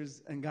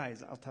 sisters and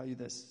guys, I'll tell you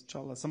this,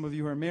 inshallah. Some of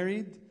you who are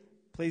married,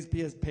 please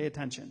pay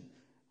attention.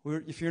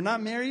 If you're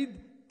not married,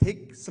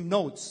 take some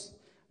notes.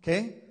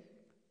 Okay?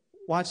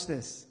 Watch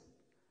this.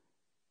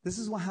 This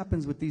is what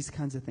happens with these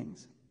kinds of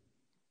things.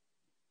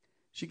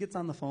 She gets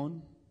on the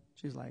phone.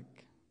 She's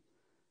like,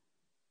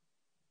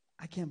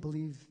 I can't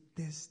believe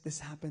this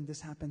happened.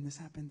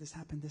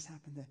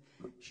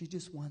 She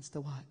just wants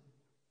to what?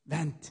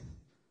 Vent.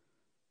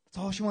 That's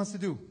all she wants to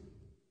do.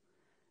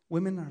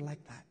 Women are like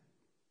that.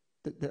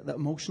 The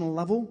emotional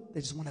level, they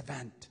just want to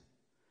vent.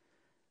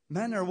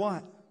 Men are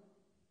what?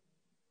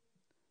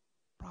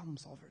 Problem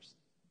solvers.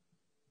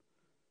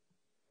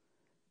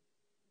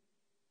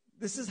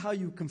 This is how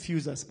you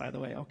confuse us, by the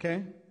way,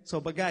 okay? So,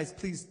 but guys,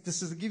 please,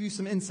 this is to give you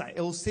some insight.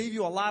 It will save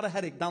you a lot of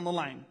headache down the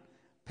line.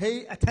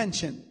 Pay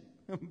attention.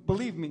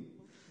 Believe me.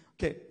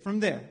 Okay, from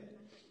there.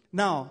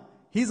 Now,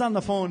 he's on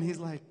the phone, he's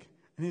like,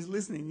 and he's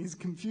listening, he's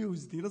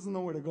confused. He doesn't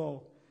know where to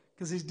go.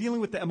 Because he's dealing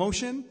with the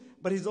emotion,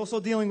 but he's also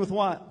dealing with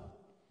what?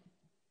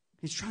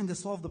 He's trying to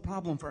solve the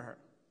problem for her.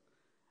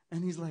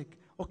 And he's like,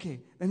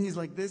 okay. Then he's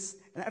like this,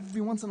 and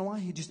every once in a while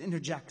he just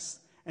interjects.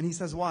 And he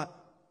says what?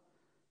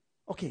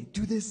 Okay,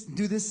 do this.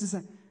 He's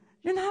like,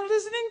 you're not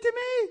listening to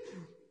me.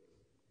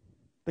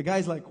 The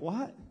guy's like,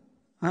 what?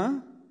 Huh?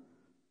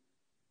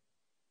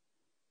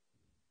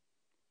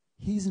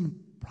 He's in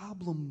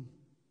problem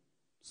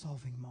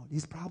solving mode.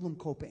 He's problem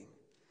coping.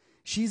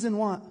 She's in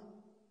what?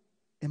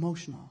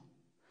 Emotional.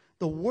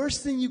 The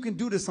worst thing you can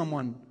do to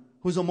someone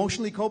who's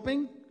emotionally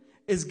coping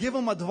is give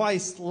them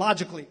advice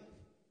logically.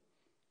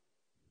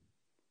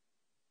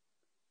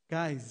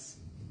 Guys,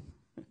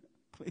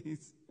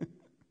 please.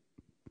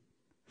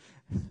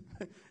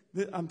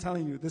 I'm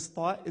telling you, this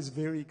thought is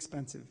very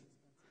expensive.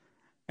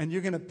 And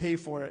you're going to pay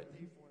for it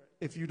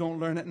if you don't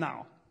learn it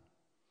now.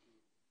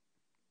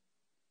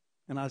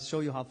 And I'll show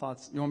you how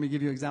thoughts, you want me to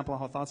give you an example of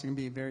how thoughts are going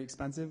to be very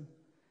expensive?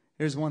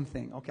 Here's one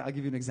thing. Okay, I'll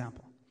give you an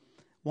example.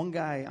 One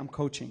guy I'm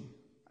coaching,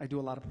 I do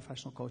a lot of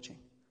professional coaching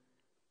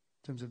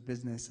in terms of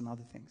business and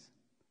other things.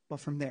 But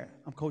from there,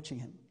 I'm coaching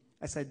him.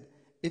 I said,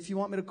 if you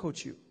want me to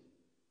coach you,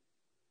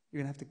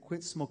 you're going to have to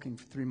quit smoking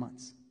for 3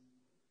 months.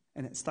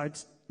 And it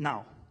starts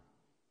now.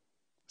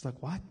 It's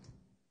like, what?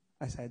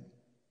 I said,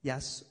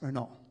 yes or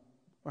no,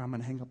 or I'm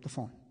going to hang up the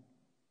phone.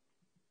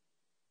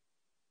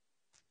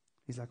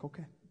 He's like,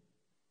 okay.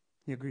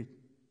 He agreed.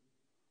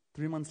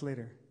 3 months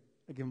later,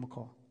 I give him a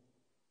call.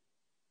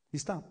 He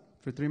stopped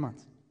for 3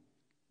 months.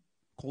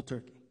 Cold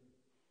turkey.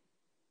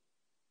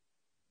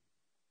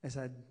 I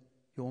said,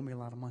 you owe me a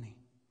lot of money.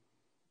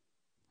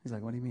 He's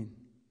like, what do you mean?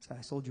 I said,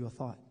 I sold you a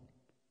thought.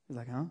 He's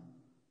like, huh?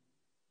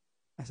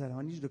 I said,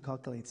 I need you to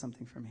calculate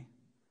something for me.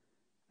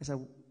 I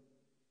said,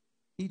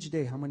 each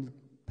day, how many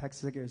packs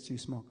of cigarettes do you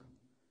smoke?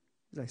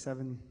 He's like,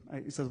 7.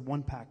 He says,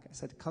 1 pack. I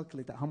said,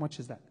 calculate that. How much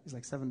is that? He's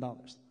like, $7. I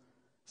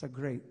said,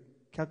 great.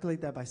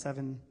 Calculate that by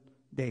 7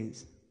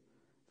 days.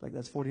 It's like,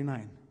 that's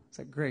 49. It's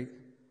like, great.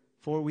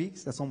 4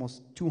 weeks, that's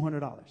almost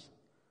 $200.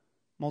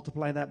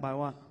 Multiply that by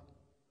what?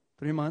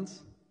 3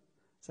 months?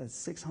 It says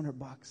 $600.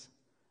 It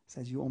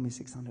says, you owe me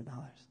 $600.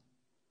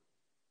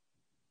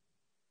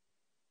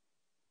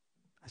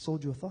 I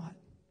sold you a thought.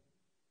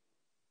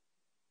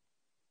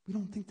 We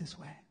don't think this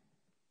way.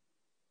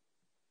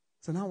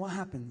 So now what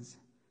happens?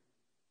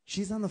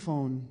 She's on the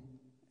phone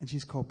and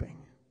she's coping.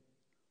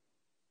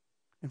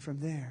 And from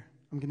there,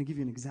 I'm going to give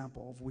you an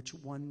example of which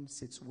one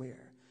sits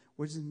where.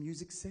 Where does the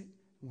music sit?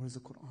 And where does the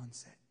Quran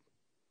sit?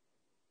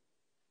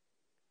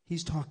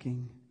 He's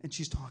talking, and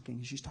she's talking,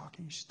 and she's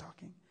talking, and she's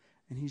talking.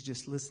 And he's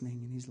just listening,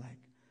 and he's like,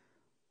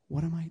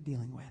 what am I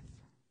dealing with?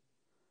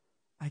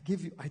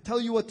 I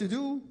tell you what to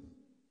do,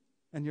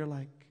 and you're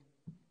like,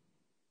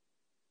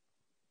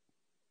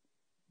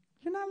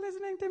 you're not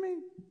listening to me.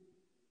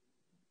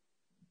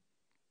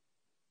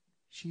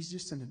 She's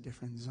just in a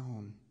different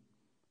zone.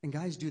 And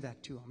guys do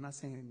that too. I'm not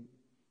saying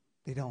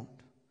they don't.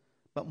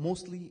 But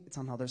mostly it's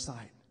on the other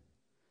side.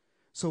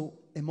 So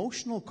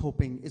emotional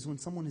coping is when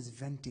someone is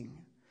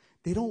venting.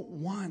 They don't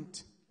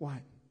want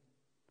what?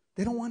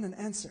 They don't want an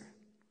answer.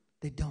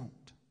 They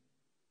don't.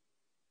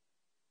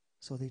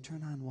 So they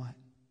turn on what?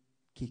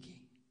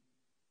 Kiki.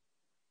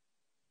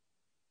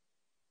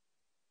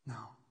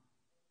 Now,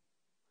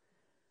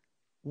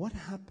 what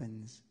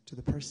happens to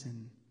the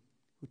person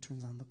who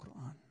turns on the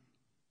Quran?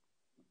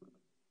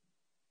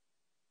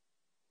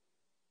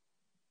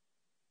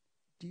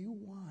 Do you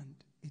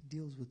want, it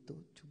deals with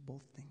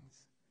both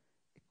things.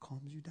 It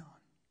calms you down.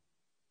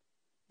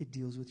 It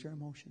deals with your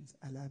emotions.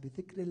 أَلَا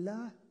بِذِكْرِ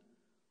اللَّهِ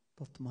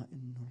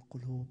تَطْمَئِنُّ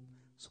الْقُلُوبِ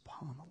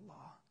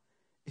Subhanallah.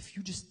 If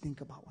you just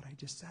think about what I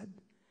just said,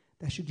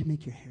 that should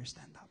make your hair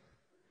stand up.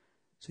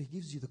 So he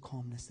gives you the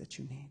calmness that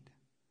you need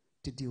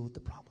to deal with the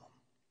problem.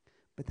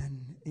 But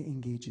then it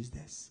engages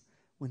this.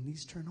 When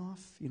these turn off,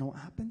 you know what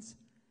happens?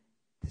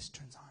 This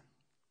turns on.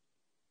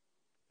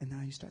 And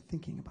now you start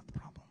thinking about the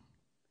problem.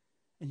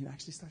 And you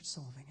actually start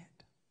solving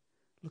it.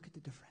 Look at the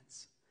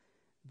difference.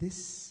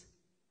 This,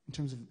 in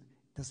terms of,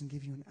 doesn't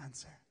give you an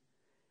answer.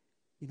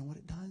 You know what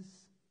it does?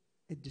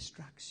 It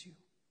distracts you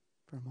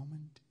for a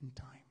moment in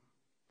time.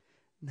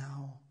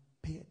 Now,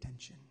 pay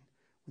attention.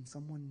 When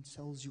someone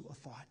sells you a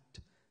thought,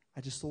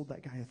 I just sold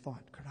that guy a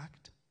thought,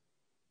 correct?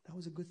 That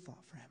was a good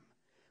thought for him.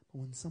 But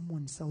when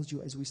someone sells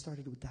you, as we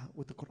started with that,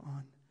 with the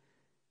Quran,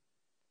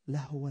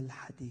 lahwa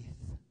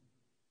al-hadith.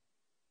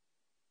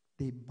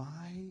 They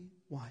buy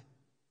what?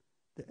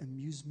 The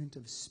amusement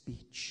of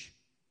speech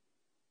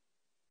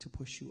to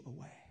push you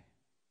away.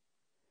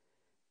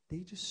 They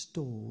just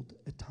stole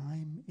a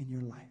time in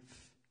your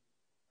life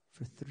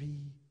for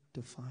 3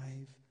 to 5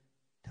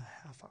 to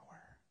a half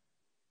hour.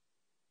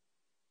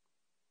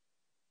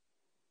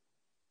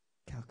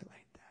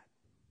 Calculate that.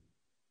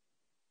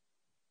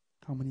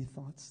 How many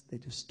thoughts they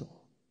just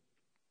stole?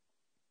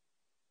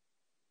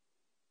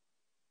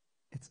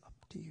 It's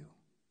up to you.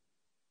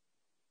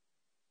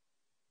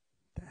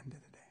 At the end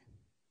of the day.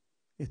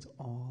 It's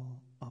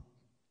all up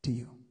to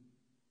you.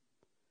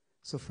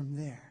 So from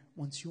there,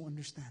 once you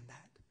understand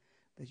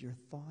that your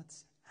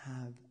thoughts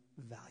have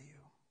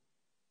value,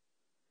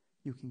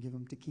 you can give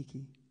them to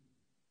Kiki,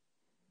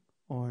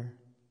 or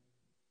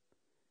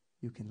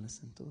you can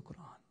listen to the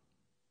Quran.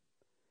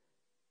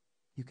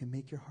 You can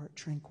make your heart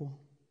tranquil,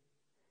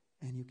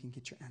 and you can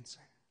get your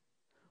answer.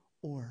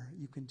 Or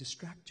you can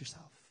distract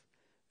yourself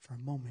for a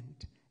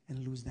moment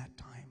and lose that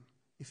time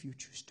if you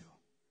choose to.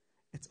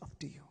 It's up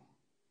to you.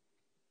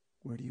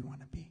 Where do you want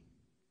to be?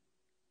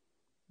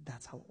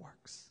 That's how it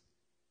works.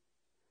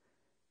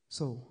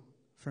 So,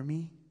 for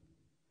me,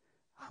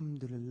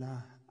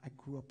 alhamdulillah, I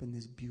grew up in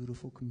this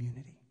beautiful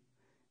community.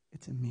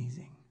 It's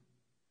amazing.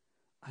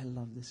 I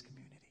love this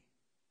community.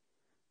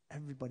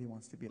 Everybody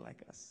wants to be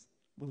like us.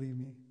 Believe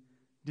me.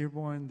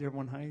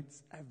 Dearborn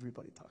Heights,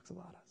 everybody talks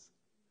about us.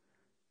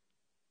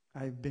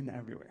 I've been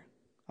everywhere.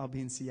 I'll be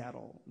in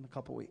Seattle in a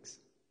couple weeks.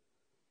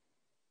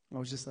 I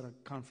was just at a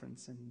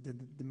conference in the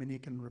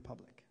Dominican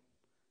Republic.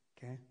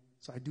 Okay?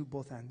 So I do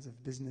both ends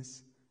of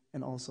business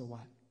and also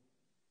what?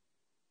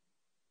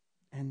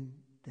 And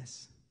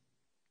this.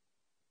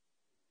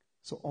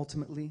 So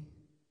ultimately,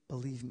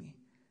 believe me,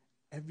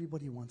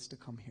 everybody wants to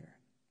come here.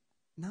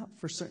 Not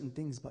for certain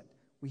things, but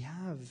we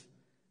have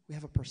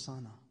a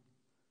persona.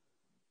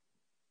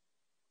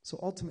 So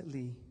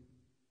ultimately,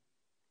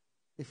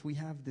 if we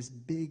have this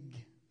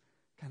big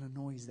kind of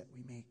noise that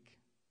we make,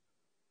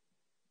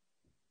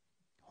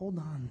 hold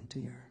on to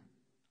your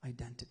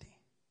identity.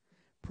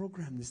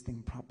 Program this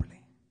thing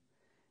properly.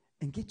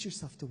 And get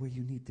yourself to where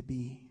you need to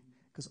be.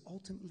 Because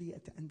ultimately,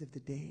 at the end of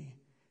the day,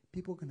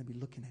 people are going to be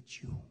looking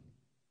at you.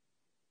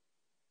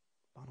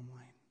 Bottom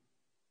line.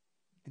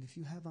 And if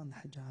you have on the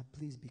hijab,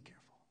 please be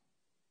careful.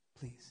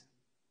 Please.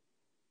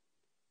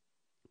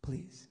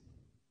 Please.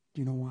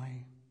 Do you know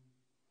why?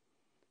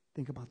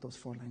 Think about those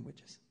 4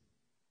 languages.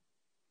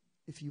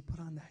 If you put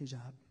on the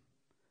hijab,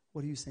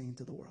 what are you saying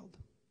to the world?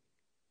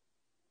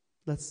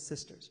 Let's,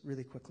 sisters,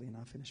 really quickly, and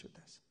I'll finish with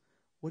this.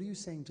 What are you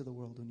saying to the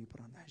world when you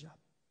put on the hijab?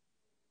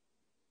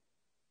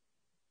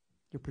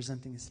 You're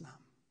presenting Islam.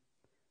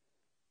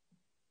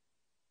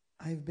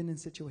 I've been in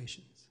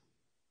situations.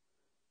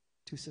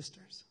 2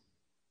 sisters.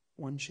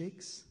 One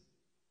shakes,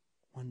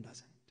 one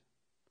doesn't.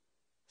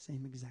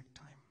 Same exact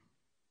time.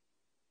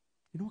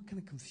 You know what kind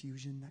of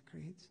confusion that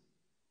creates?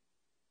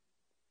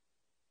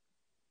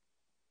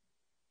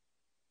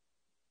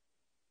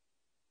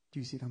 Do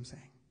you see what I'm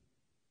saying?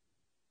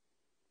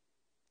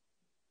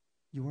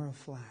 You wear a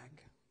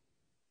flag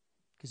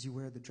because you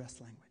wear the dress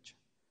language.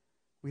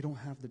 We don't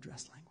have the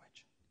dress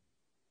language.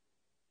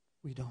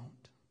 We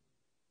don't.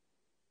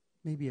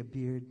 Maybe a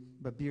beard,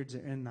 but beards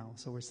are in now,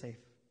 so we're safe.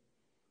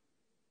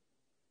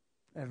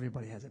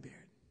 Everybody has a beard.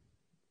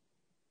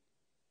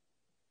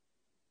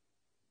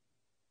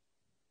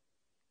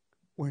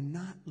 We're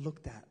not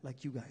looked at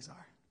like you guys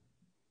are,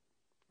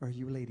 or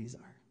you ladies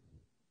are.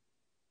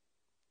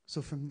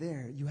 So from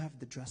there, you have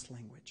the dress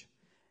language.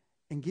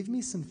 And give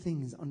me some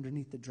things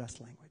underneath the dress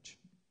language,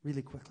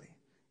 really quickly.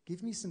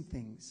 Give me some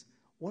things.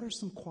 What are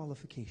some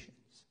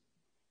qualifications?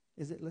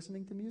 Is it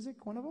listening to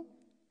music, one of them?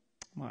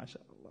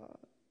 MashaAllah,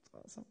 that's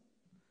awesome.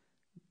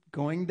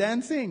 Going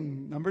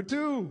dancing, number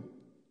 2.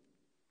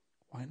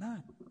 Why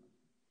not?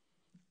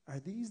 Are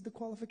these the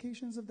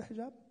qualifications of the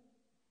hijab?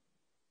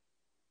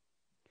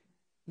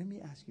 Let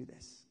me ask you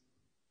this.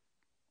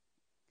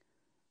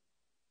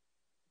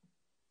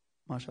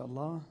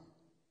 MashaAllah,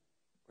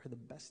 we're the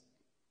best.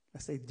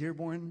 Let's say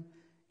Dearborn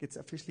gets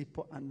officially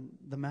put on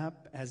the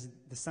map as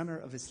the center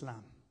of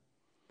Islam.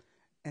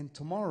 And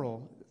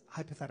tomorrow,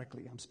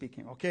 hypothetically I'm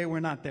speaking, okay, we're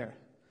not there.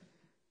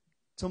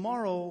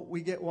 Tomorrow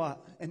we get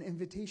what? An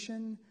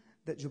invitation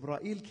that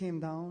Jibreel came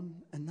down,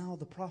 and now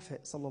the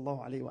Prophet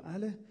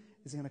ﷺ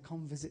is going to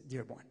come visit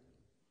Dearborn.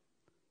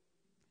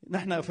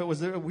 Now, if it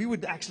was there, we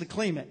would actually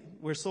claim it.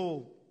 We're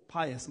so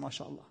pious,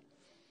 mashallah.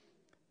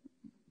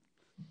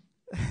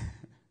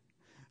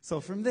 So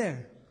from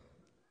there,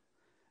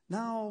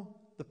 now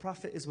the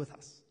Prophet is with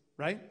us,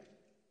 right?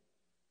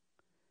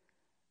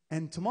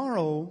 And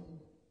tomorrow,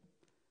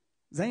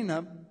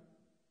 Zainab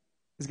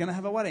is going to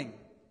have a wedding,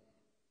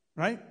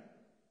 right?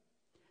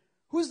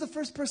 Who's the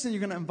first person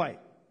you're going to invite?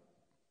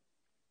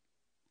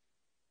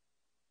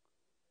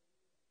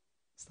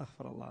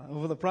 Astaghfirullah.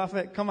 Over the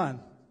Prophet? Come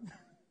on.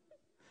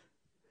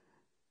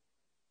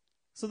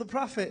 So the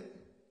Prophet,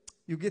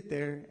 you get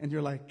there and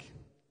you're like,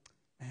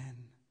 man,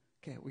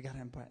 okay, we got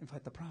to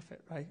invite the Prophet,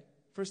 right?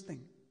 First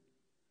thing,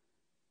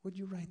 would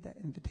you write that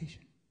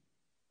invitation?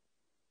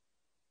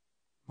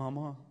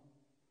 Mama,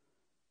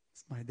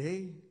 it's my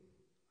day.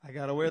 I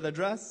got to wear the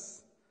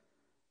dress.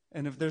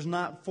 And if there's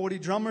not 40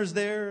 drummers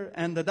there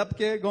and the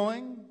dabke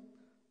going,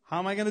 how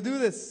am I going to do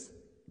this?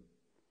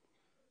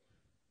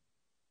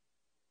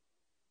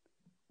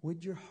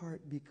 Would your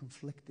heart be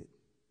conflicted?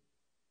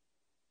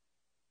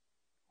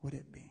 Would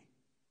it be?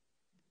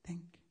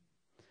 Think.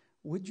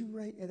 Would you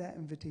write that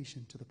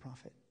invitation to the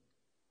Prophet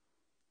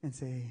and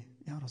say,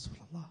 Ya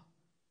Rasulullah,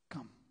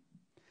 come.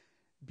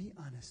 Be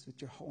honest with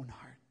your own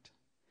heart.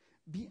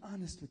 Be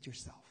honest with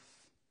yourself.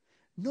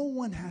 No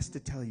one has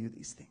to tell you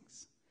these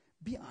things.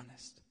 Be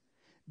honest.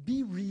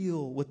 Be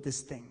real with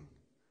this thing.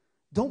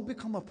 Don't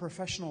become a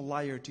professional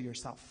liar to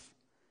yourself.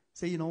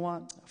 Say, you know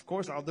what? Of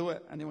course I'll do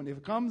it. Anyone if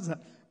it comes,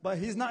 but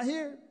he's not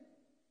here.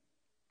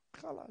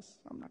 Khalas,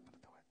 I'm not going to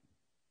do it.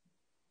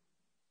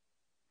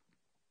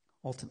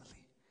 Ultimately.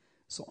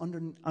 So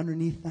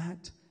underneath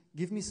that,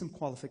 give me some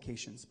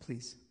qualifications,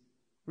 please.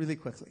 Really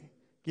quickly.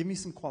 Give me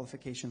some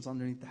qualifications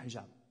underneath the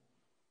hijab.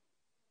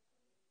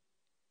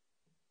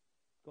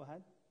 Go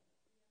ahead.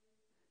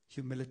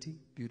 Humility,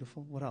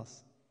 beautiful. What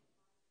else?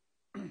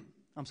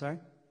 I'm sorry?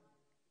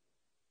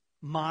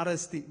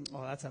 Modesty.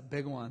 Oh, that's a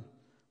big one.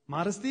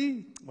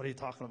 Modesty? What are you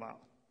talking about?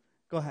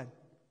 Go ahead.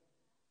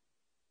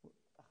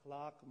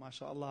 Akhlaq,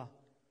 mashallah.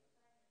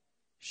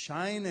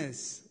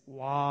 Shyness.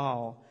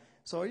 Wow.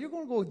 So are you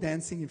going to go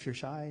dancing if you're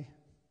shy?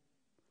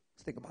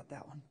 Let's think about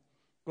that one.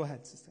 Go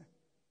ahead, sister.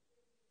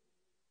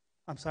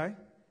 I'm sorry?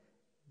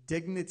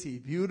 Dignity,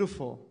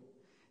 beautiful.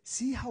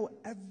 See how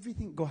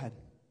everything, go ahead.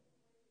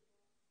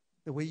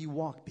 The way you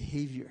walk,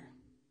 behavior.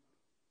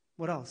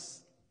 What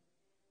else?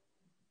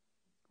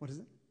 What is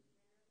it?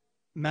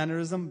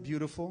 Mannerism,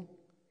 beautiful.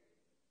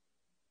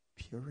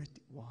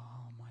 Purity,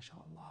 wow,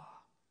 mashallah.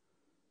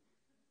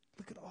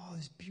 Look at all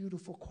these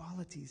beautiful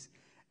qualities.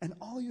 And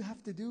all you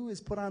have to do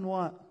is put on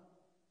what?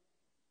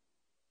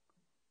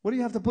 What do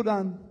you have to put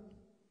on?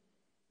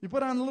 You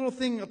put on a little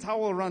thing, a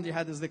towel around your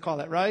head, as they call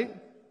it, right?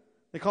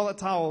 They call it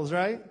towels,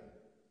 right?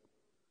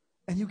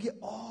 And you get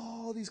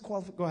all these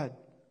qualifications. Go ahead.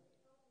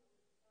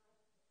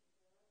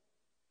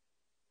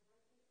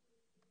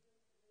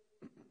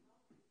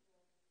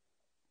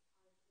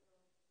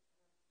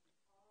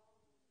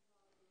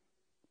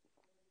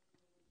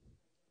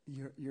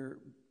 You're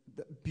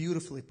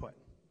beautifully put.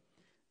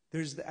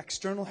 There's the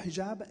external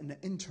hijab and the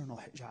internal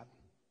hijab.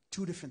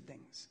 Two different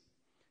things.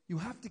 You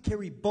have to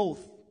carry both.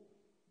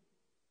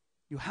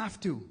 You have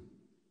to. I'm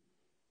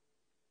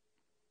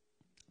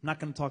not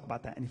going to talk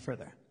about that any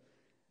further.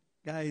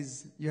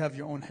 Guys, you have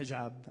your own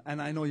hijab,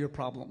 and I know your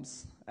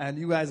problems, and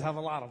you guys have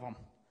a lot of them.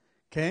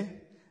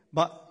 Okay?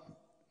 But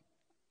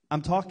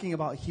I'm talking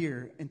about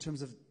here in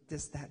terms of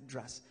that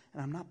dress,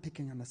 and I'm not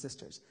picking on the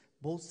sisters.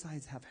 Both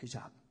sides have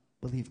hijab,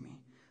 believe me.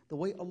 The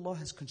way Allah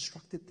has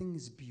constructed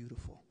things is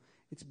beautiful.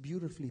 It's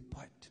beautifully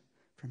put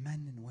for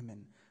men and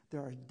women.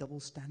 There are double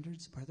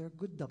standards, but there are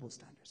good double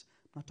standards.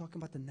 I'm not talking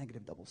about the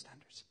negative double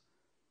standards.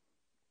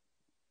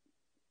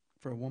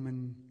 For a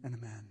woman and a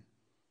man.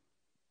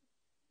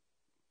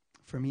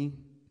 For me,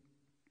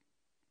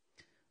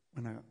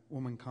 when a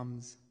woman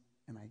comes,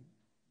 and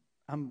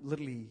I'm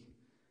literally,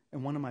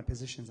 in one of my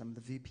positions, I'm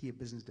the VP of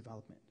Business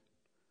Development.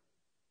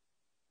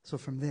 So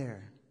from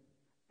there,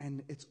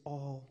 and it's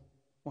all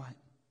what?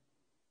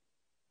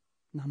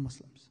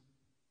 Non-Muslims.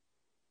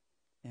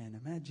 And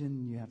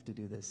imagine you have to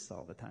do this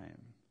all the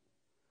time.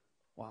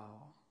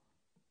 Wow.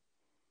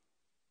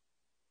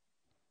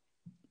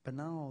 But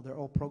now they're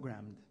all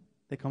programmed.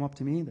 They come up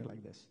to me, they're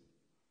like this.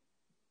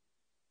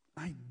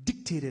 I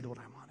dictated what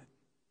I wanted.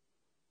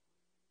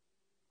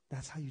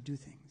 That's how you do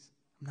things.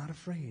 I'm not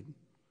afraid.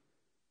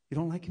 You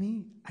don't like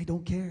me? I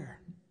don't care.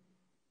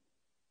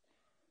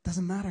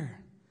 Doesn't matter.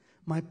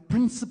 My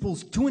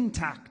principle's too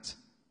intact.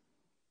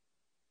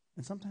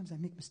 And sometimes I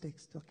make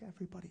mistakes like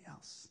everybody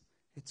else.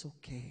 It's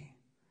okay.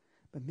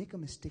 But make a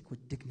mistake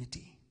with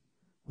dignity,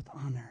 with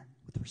honor,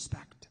 with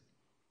respect.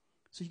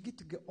 So you get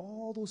to get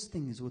all those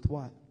things with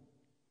what?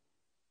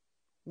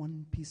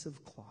 One piece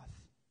of cloth.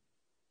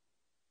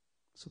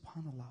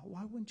 SubhanAllah.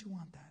 Why wouldn't you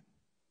want that?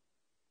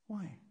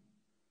 Why?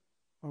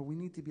 Or we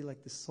need to be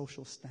like the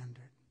social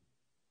standard.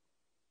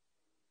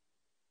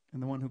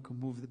 And the one who can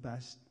move the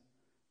best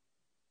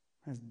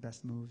has the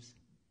best moves.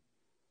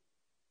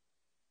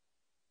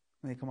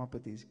 And they come up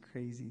with these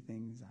crazy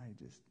things.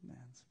 Man,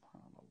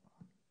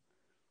 SubhanAllah.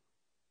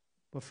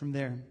 But from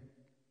there,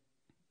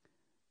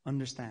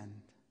 understand,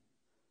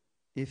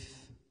 if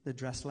the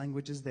dress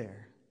language is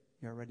there,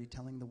 you're already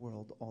telling the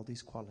world all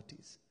these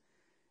qualities.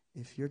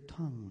 If your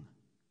tongue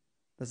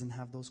doesn't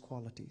have those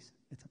qualities,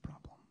 it's a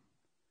problem.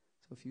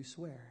 So if you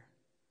swear,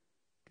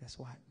 guess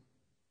what?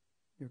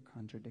 You're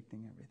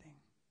contradicting everything.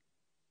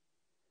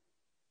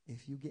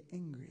 If you get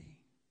angry,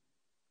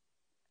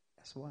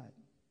 guess what?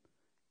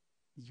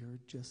 You're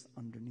just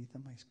underneath a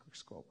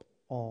microscope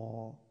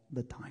all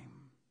the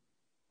time.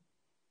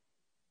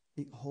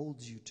 It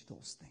holds you to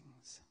those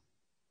things.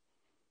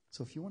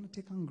 So if you want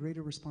to take on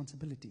greater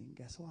responsibility,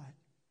 guess what?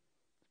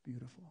 It's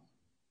beautiful.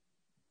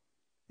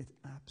 It's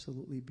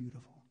absolutely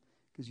beautiful.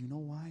 Because you know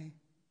why?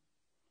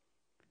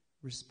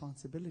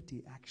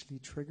 Responsibility actually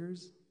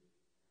triggers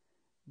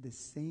the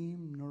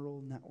same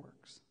neural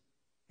networks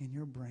in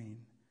your brain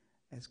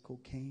as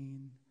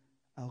cocaine,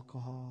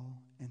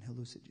 alcohol, and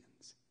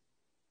hallucinogens.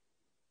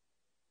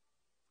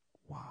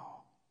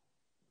 Wow.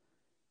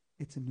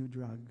 It's a new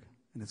drug,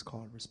 and it's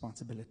called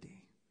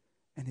responsibility.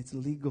 And it's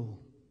legal.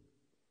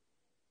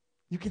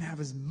 You can have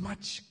as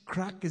much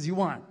crack as you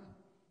want.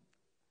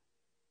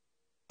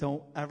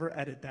 Don't ever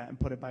edit that and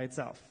put it by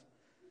itself.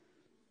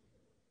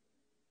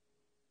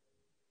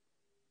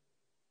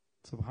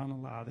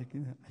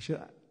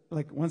 SubhanAllah.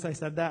 Once I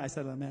said that, I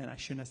said, oh, man, I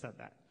shouldn't have said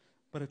that.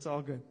 But it's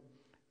all good.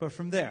 But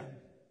from there,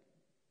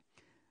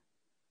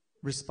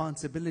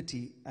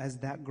 responsibility, as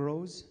that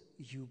grows,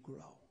 you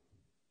grow.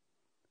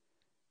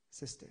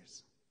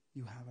 Sisters,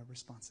 you have a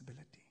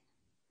responsibility.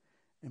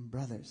 And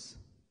brothers,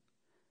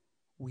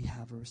 we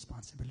have a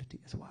responsibility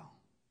as well.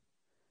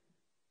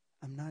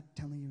 I'm not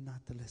telling you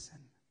not to listen.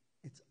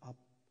 It's up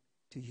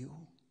to you.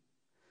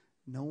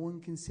 No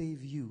one can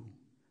save you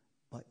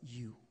but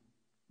you.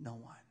 No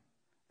one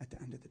at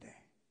the end of the day.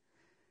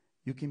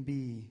 You can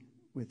be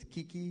with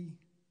Kiki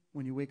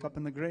when you wake up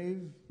in the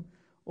grave,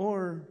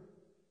 or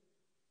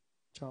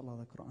inshallah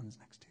the Quran is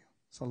next to you.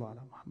 Sallallahu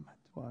ala Muhammad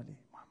wa ali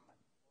Muhammad.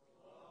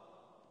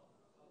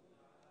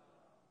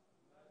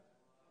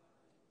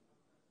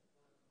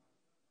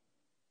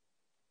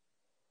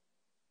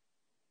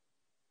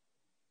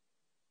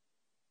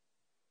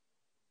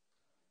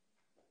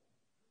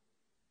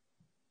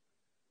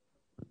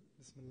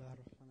 Bismillah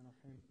ar-Rahman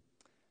ar-Rahim.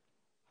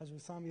 Hajj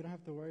Wissam, you don't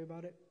have to worry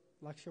about it.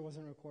 Lecture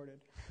wasn't recorded.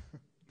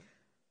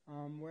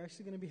 We're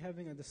actually going to be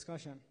having a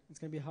discussion. It's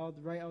going to be held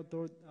right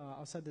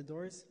outside the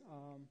doors.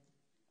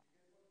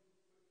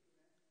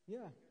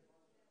 Yeah,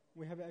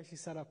 we have it actually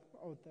set up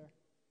out there.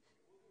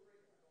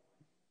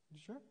 You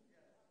sure?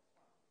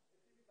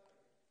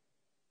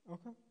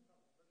 Okay.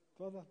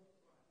 Tfadal.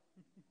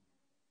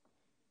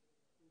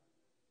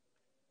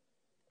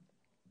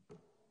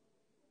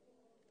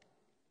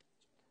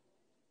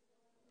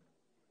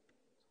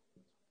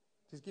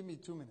 Just give me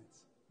 2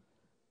 minutes.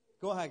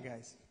 Go ahead,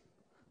 guys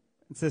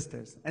and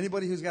sisters.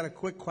 Anybody who's got a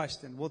quick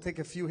question, we'll take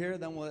a few here,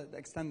 then we'll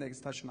extend the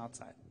discussion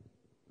outside.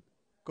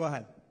 Go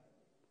ahead.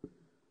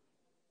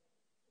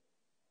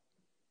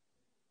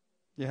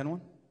 You had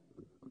one?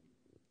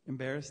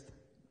 Embarrassed?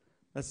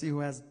 Let's see who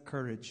has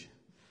courage.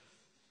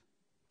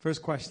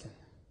 First question.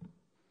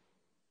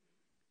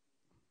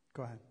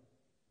 Go ahead.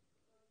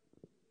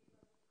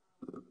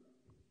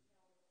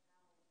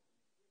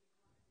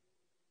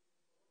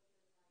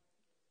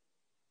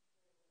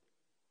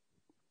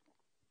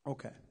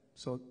 Okay,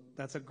 so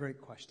that's a great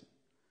question.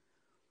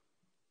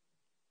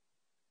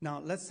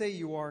 Now, let's say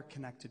you are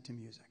connected to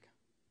music,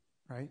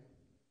 right?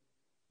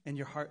 And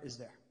your heart is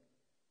there.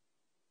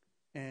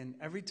 And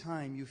every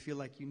time you feel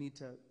like you need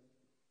to,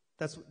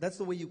 that's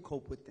the way you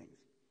cope with things.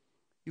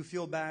 You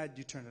feel bad,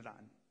 you turn it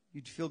on.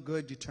 You feel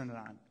good, you turn it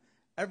on.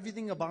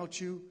 Everything about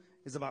you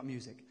is about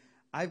music.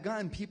 I've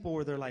gotten people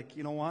where they're like,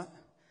 you know what?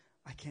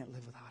 I can't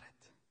live without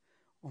it.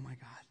 Oh my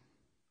God.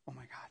 Oh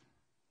my God.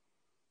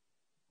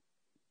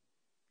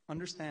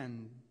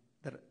 Understand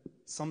that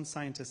some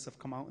scientists have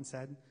come out and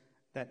said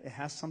that it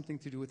has something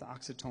to do with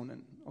oxytocin.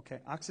 Okay,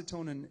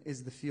 oxytocin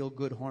is the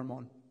feel-good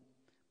hormone.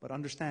 But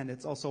understand,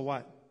 it's also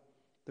what?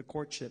 The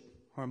courtship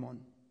hormone.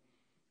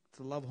 It's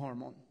the love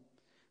hormone.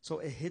 So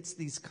it hits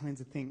these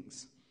kinds of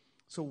things.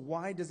 So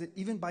why does it,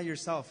 even by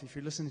yourself, if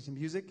you're listening to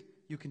music,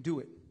 you can do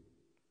it.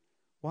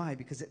 Why?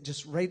 Because it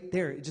just right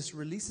there, it just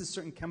releases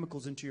certain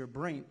chemicals into your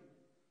brain.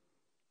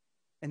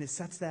 And it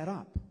sets that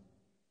up.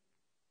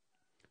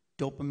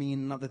 Dopamine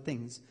and other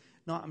things.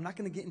 Now, I'm not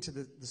going to get into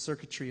the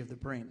circuitry of the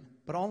brain,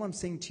 but all I'm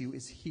saying to you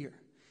is here.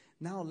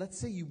 Now, let's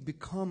say you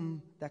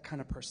become that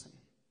kind of person.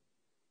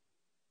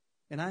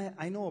 And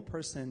I know a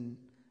person,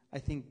 I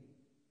think,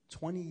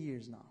 20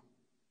 years now.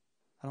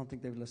 I don't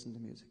think they've listened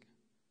to music.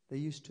 They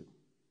used to,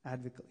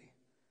 advocately.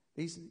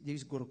 They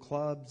used to go to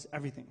clubs,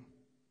 everything.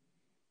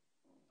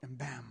 And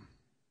bam,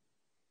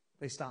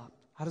 they stopped.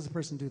 How does a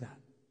person do that?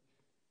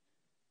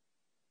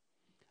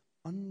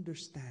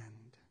 Understand.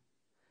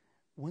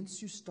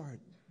 Once you start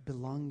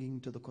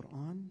belonging to the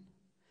Quran,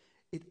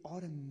 it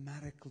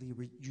automatically,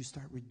 you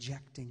start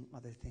rejecting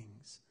other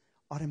things.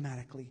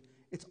 Automatically.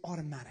 It's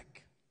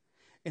automatic.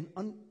 And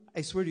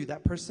I swear to you,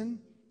 that person,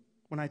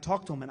 when I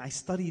talked to him, and I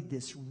studied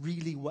this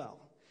really well,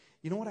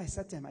 you know what I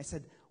said to him? I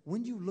said,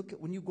 when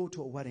you go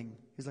to a wedding,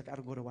 he's like, I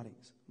don't go to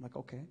weddings. I'm like,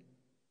 okay.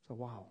 So,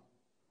 wow.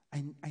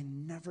 I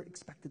never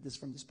expected this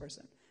from this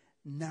person.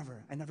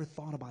 Never. I never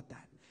thought about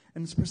that.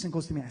 And this person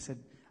goes to me, I said,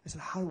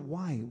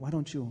 why? Why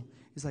don't you?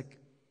 He's like,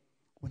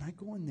 when I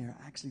go in there,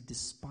 I actually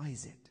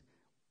despise it.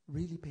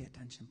 Really pay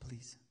attention,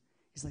 please.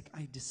 He's like,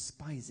 I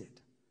despise it.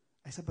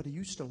 I said, but I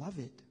used to love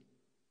it.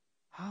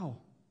 How?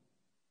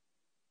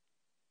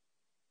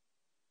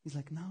 He's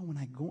like, now when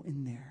I go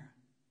in there,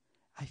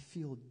 I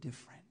feel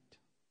different.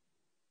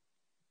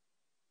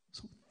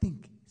 So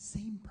think,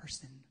 same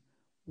person,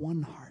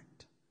 one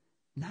heart.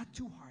 Not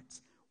two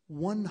hearts,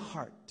 one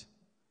heart.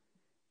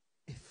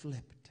 It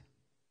flipped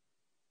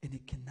and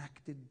it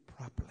connected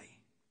properly.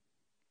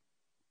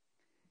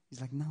 He's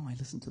like, now I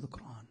listen to the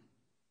Quran.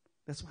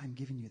 That's why I'm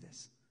giving you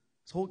this.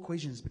 This whole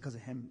equation is because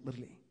of him,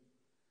 literally.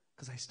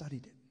 Because I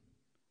studied it.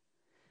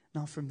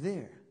 Now from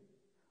there,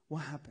 what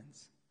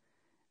happens?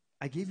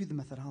 I gave you the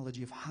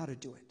methodology of how to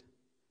do it.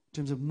 In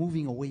terms of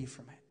moving away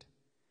from it.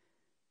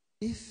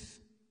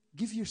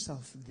 Give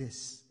yourself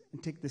this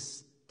and take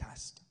this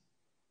test.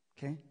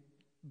 Okay?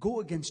 Go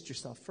against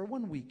yourself for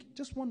 1 week.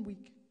 Just 1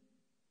 week.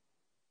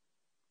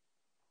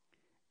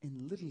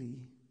 And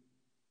literally,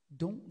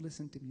 don't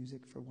listen to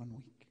music for 1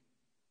 week.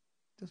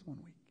 Just 1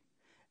 week.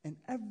 And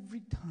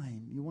every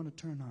time you want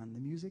to turn on the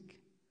music,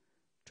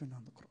 turn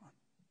on the Quran.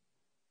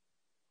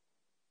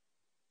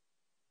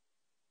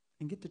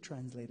 And get the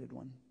translated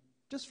one.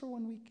 Just for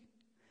 1 week.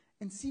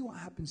 And see what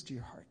happens to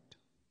your heart.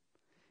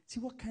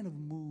 See what kind of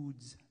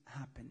moods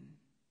happen.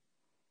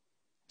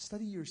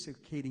 Study your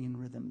circadian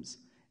rhythms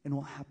and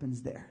what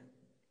happens there.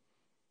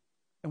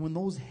 And when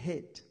those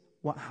hit,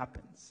 what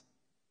happens?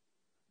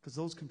 Because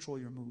those control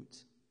your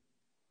moods.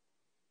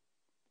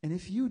 And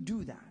if you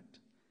do that,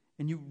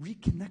 and you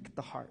reconnect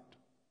the heart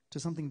to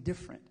something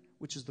different,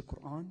 which is the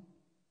Quran,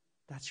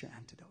 that's your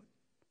antidote.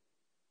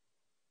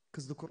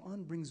 Because the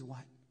Quran brings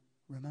what?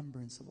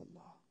 Remembrance of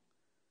Allah.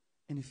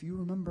 And if you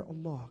remember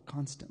Allah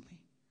constantly,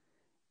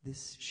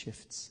 this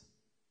shifts.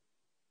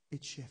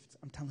 It shifts,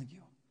 I'm telling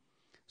you.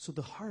 So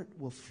the heart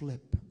will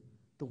flip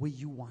the way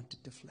you want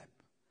it to flip.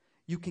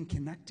 You can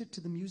connect it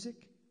to the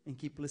music and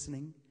keep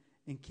listening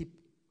and keep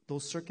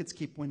those circuits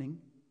keep winning.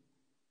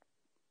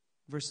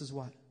 Versus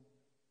what?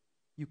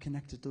 You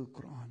connect it to the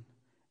Quran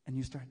and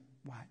you start,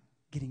 what?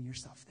 Getting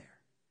yourself there.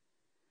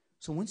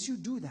 So once you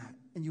do that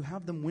and you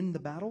have them win the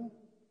battle,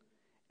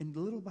 and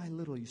little by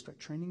little you start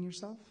training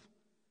yourself,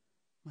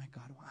 my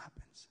God, what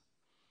happens?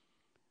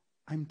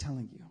 I'm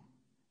telling you,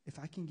 if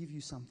I can give you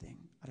something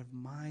out of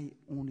my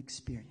own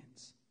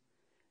experience,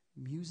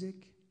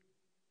 music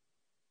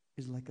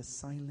is like a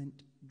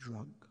silent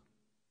drug.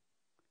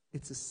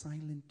 It's a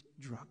silent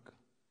drug.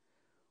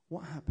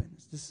 What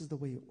happens? This is the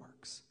way it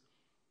works.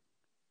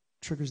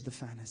 Triggers the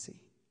fantasy,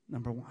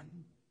 number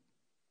one.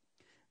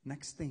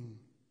 Next thing,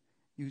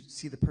 you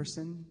see the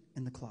person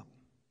in the club.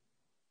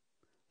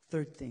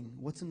 Third thing,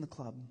 what's in the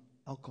club?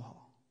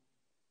 Alcohol.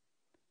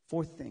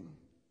 Fourth thing,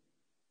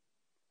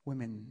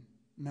 women,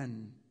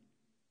 men,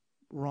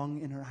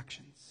 wrong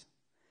interactions.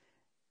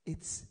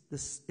 It's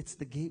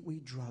the gateway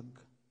drug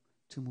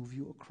to move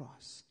you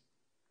across.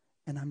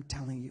 And I'm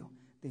telling you,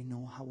 they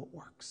know how it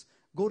works.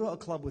 Go to a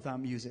club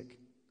without music.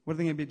 What are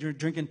they going to be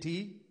drinking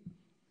tea?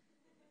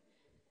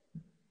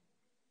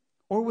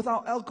 Or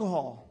without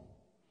alcohol.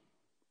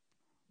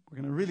 We're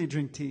going to really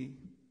drink tea.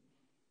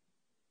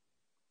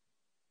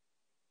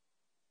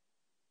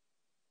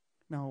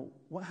 Now,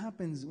 what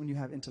happens when you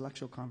have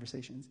intellectual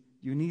conversations?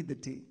 You need the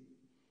tea.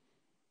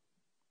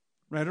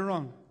 Right or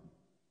wrong?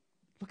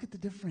 Look at the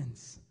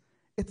difference.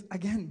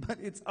 But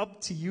it's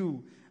up to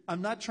you.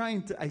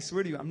 I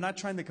swear to you, I'm not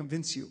trying to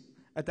convince you.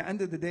 At the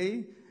end of the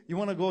day, you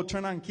want to go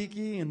turn on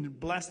Kiki and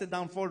blast it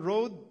down Ford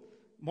Road?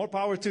 More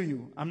power to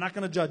you. I'm not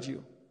going to judge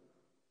you.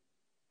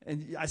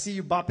 And I see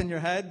you bopping your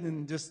head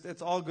and just,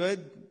 it's all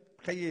good.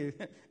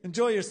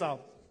 Enjoy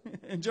yourself.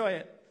 Enjoy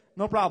it.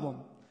 No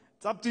problem.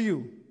 It's up to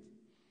you.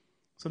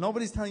 So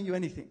nobody's telling you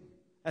anything.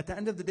 At the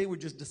end of the day, we're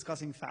just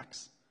discussing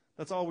facts.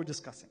 That's all we're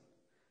discussing.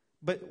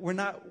 But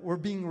we're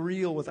being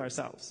real with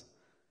ourselves.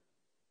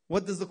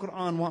 What does the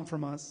Quran want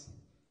from us?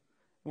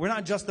 We're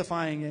not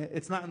justifying it.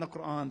 It's not in the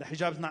Quran. The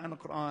hijab is not in the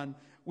Quran.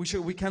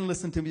 We can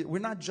listen to it. We're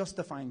not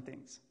justifying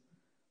things.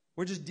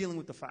 We're just dealing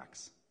with the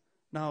facts.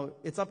 Now,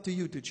 it's up to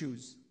you to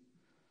choose.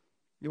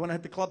 You want to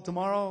hit the club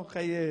tomorrow?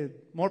 Khayyid,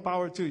 more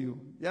power to you.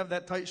 You have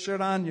that tight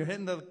shirt on, you're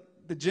hitting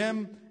the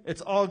gym,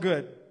 it's all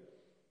good.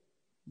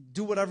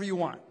 Do whatever you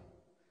want.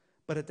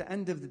 But at the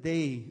end of the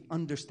day,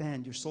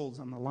 understand your soul's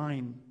on the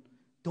line.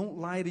 Don't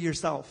lie to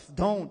yourself.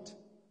 Don't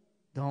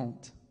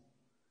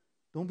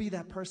be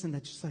that person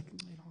that's just like,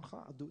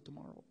 I'll do it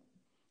tomorrow.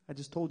 I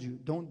just told you,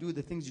 don't do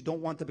the things you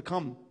don't want to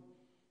become.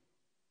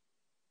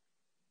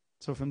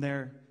 So from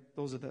there,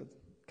 those are the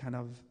kind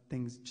of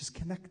things. Just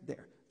connect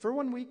there. For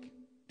 1 week,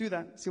 do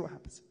that. See what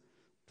happens.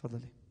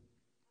 Tafadali.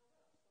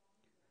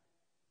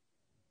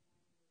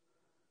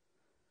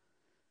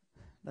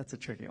 That's a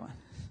tricky one.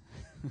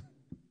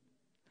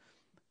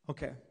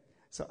 Okay.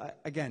 So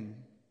again,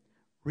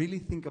 really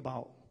think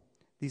about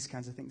these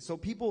kinds of things. So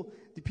people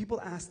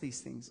ask these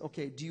things.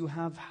 Okay, do you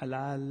have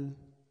halal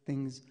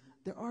things?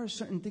 There are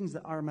certain things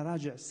that our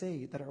maraja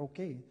say that are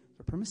okay.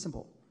 They're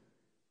permissible.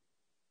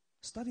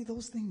 Study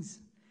those things.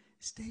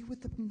 Stay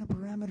within the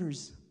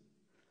parameters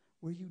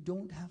where you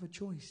don't have a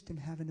choice to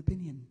have an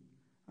opinion.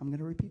 I'm going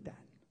to repeat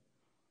that.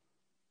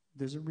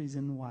 There's a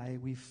reason why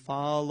we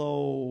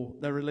follow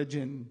the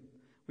religion.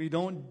 We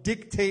don't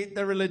dictate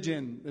the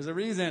religion. There's a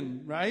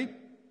reason, right?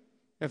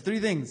 You have 3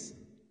 things.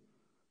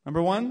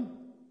 Number 1,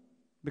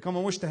 become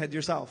a mujtahid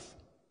yourself,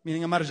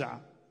 meaning a marja',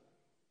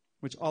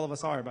 which all of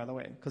us are, by the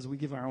way, because we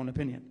give our own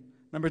opinion.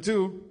 Number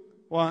 2,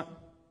 what?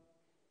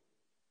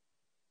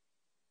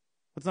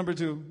 What's number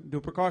 2? Do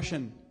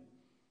precaution.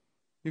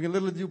 You can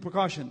literally do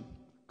precaution.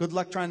 Good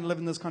luck trying to live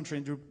in this country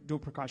and do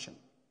precaution.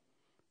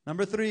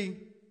 Number 3,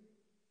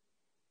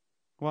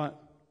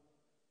 what?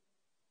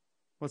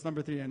 What's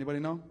number 3? Anybody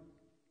know?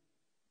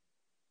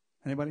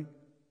 Anybody?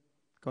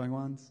 Going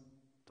once,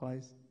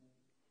 twice?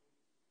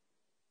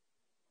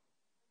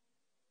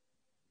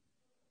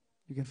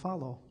 You can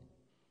follow.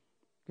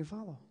 You can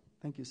follow.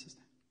 Thank you,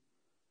 sister.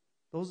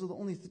 Those are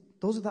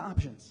the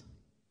options.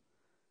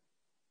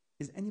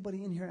 Is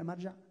anybody in here a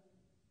marja'?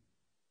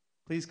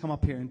 Please come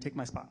up here and take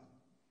my spot.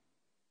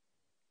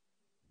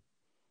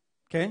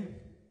 Okay?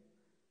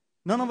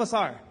 None of us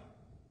are.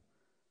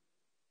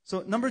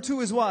 So number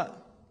 2 is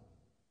what?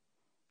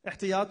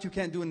 Ihtiyat you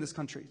can't do in this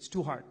country. It's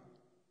too hard.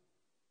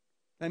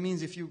 That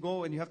means if you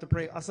go and you have to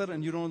pray asr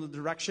and you don't know the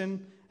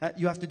direction,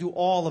 you have to do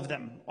all of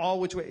them. All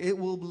which way. It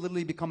will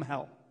literally become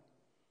hell.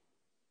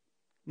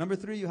 Number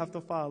 3, you have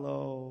to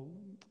follow.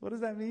 What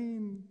does that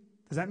mean?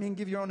 Does that mean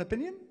give your own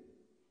opinion?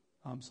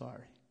 I'm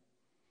sorry.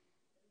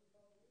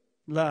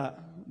 La,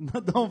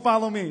 don't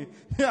follow me.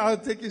 I'll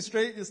take you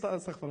straight. You start,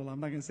 astaghfirullah. I'm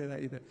not going to say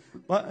that either.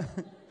 But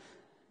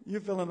you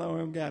fill in our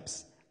own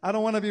gaps. I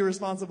don't want to be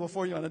responsible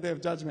for you on the day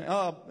of judgment.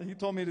 Oh, he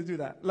told me to do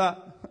that. La,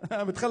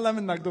 بتخلى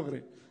منك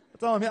دغري.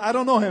 Tell him, I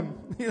don't know him.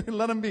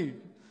 Let him be.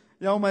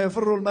 يوم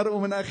يفر المرء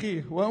من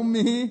أخيه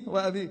وأمه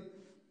وأبيه.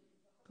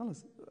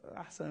 خلاص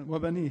أحسن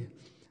وبنيه.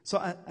 So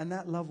at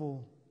that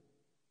level,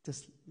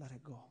 just let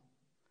it go.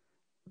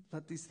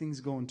 Let these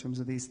things go in terms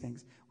of these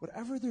things.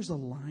 Whatever there's a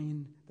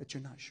line that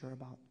you're not sure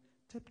about,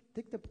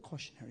 take the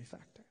precautionary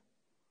factor.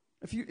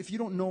 If you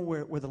don't know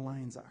where the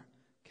lines are,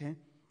 okay?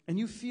 And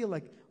you feel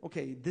like,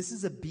 okay, this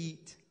is a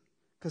beat.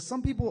 Because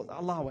some people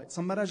allow it.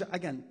 Some marja,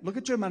 again, look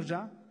at your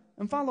marja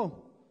and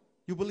follow.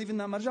 You believe in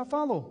that marja,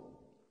 follow.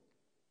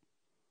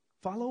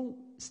 Follow,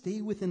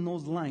 stay within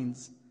those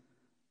lines.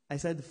 I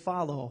said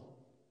follow.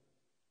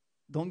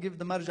 Don't give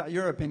the marja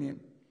your opinion.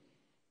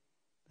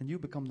 And you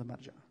become the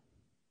marja.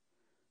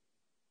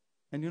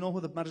 And you know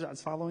who the marja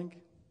is following?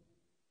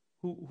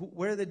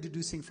 Where are they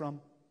deducing from?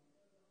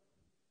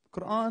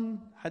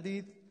 Quran,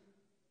 Hadith.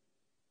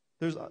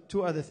 There's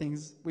two other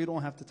things. We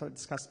don't have to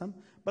discuss them.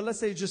 But let's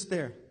say just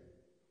there.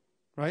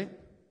 Right?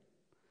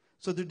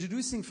 So they're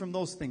deducing from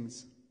those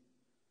things.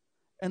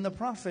 And the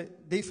Prophet,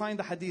 they find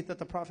the hadith that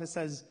the Prophet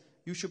says,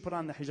 you should put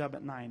on the hijab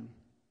at 9.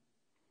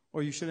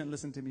 Or you shouldn't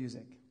listen to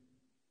music.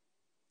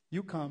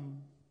 You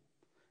come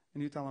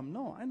and you tell them,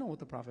 no, I know what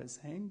the Prophet is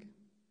saying.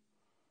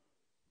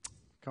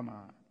 Come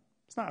on.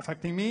 It's not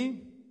affecting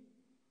me.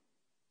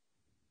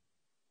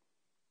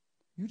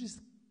 You just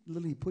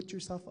literally put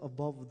yourself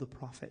above the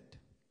Prophet.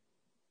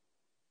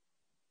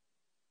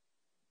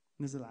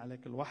 Nizal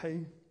alayk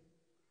al-wahy.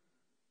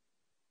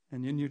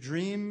 And in your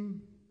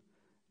dream,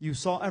 you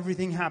saw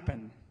everything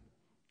happen.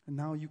 And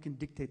now you can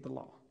dictate the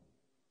law.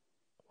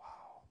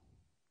 Wow.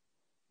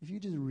 If you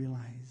just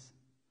realize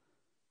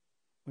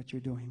what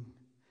you're doing.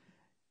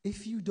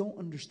 If you don't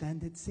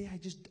understand it, say,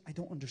 I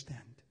don't understand.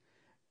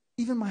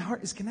 Even my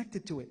heart is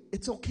connected to it.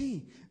 It's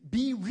okay.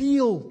 Be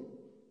real.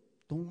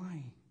 Don't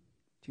lie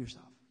to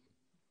yourself.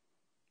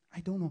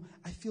 I don't know.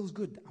 It feels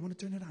good. I want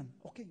to turn it on.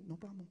 Okay, no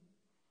problem.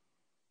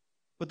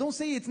 But don't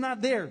say it's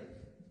not there.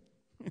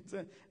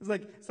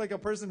 It's like a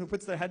person who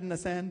puts their head in the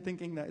sand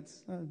thinking that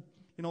it's,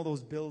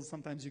 those bills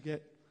sometimes you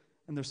get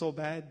and they're so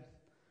bad.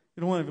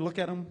 You don't want to look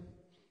at them.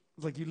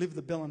 It's like you leave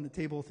the bill on the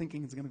table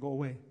thinking it's going to go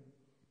away.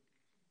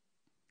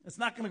 It's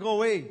not going to go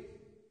away.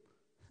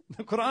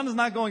 The Quran is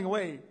not going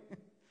away.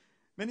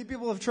 Many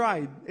people have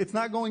tried. It's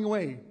not going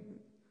away.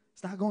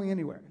 It's not going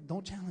anywhere.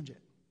 Don't challenge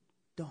it.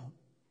 Don't.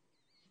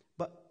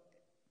 But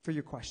for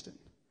your question,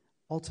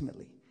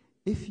 ultimately,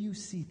 if you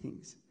see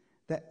things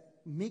that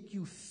make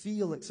you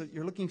feel it, so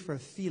you're looking for a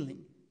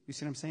feeling. You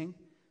see what I'm saying?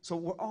 So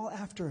we're all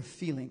after a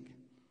feeling.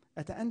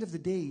 At the end of the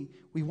day,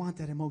 we want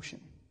that emotion.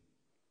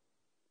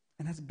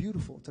 And that's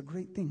beautiful. It's a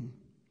great thing.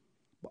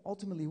 But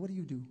ultimately, what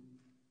do?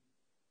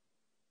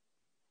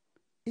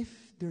 If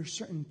there are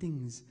certain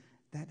things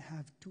that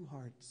have two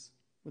hearts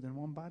within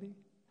one body,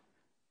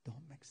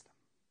 don't mix them.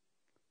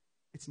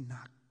 It's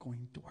not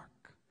going to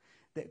work.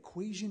 The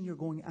equation you're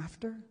going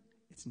after,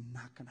 it's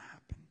not going to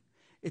happen.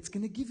 It's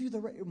going to give you the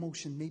right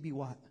emotion, maybe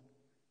what?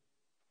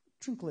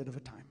 Twinkle of a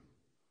time.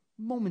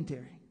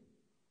 Momentary.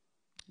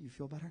 You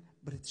feel better?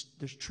 But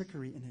there's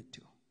trickery in it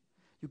too.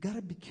 You got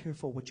to be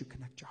careful what you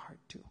connect your heart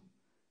to.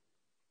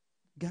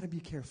 Got to be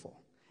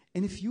careful.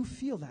 And if you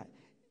feel that,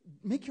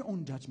 make your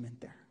own judgment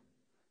there.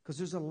 Because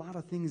there's a lot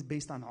of things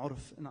based on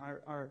urf, and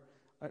our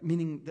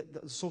meaning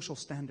the social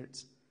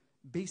standards,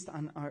 based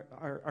on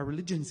our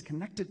religions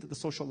connected to the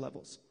social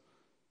levels.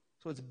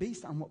 So it's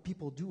based on what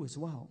people do as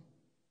well.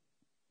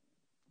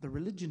 The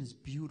religion is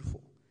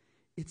beautiful.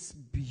 It's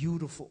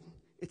beautiful.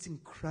 It's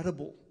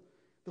incredible.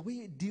 The way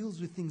it deals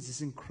with things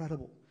is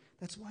incredible.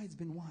 That's why it's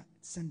been what?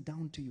 Sent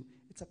down to you.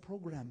 It's a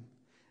program.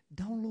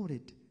 Download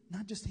it.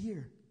 Not just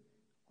here.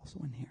 Also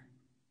in here.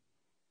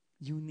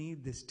 You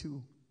need this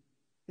too.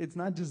 It's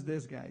not just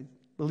this, guys.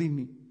 Believe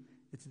me.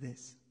 It's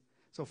this.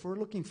 So if we're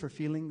looking for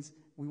feelings,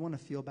 we want to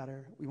feel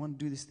better, we want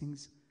to do these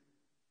things,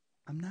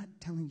 I'm not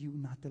telling you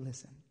not to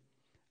listen.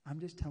 I'm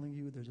just telling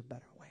you there's a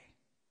better way.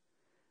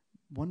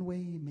 One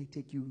way may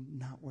take you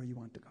not where you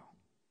want to go.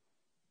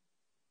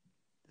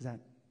 Is that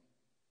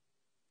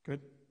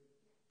good?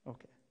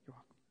 Okay, you're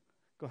welcome.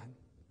 Go ahead.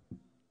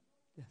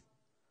 Yes.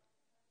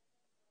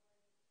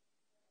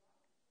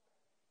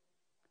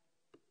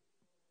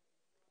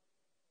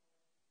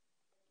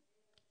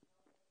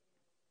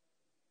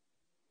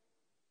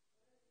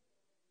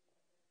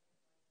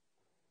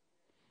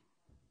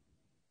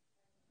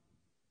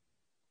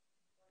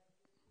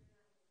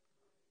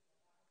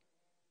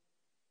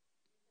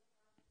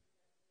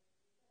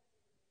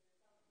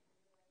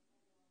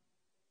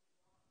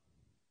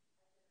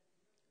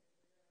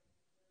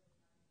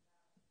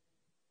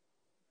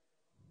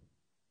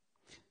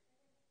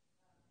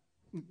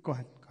 Go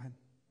ahead.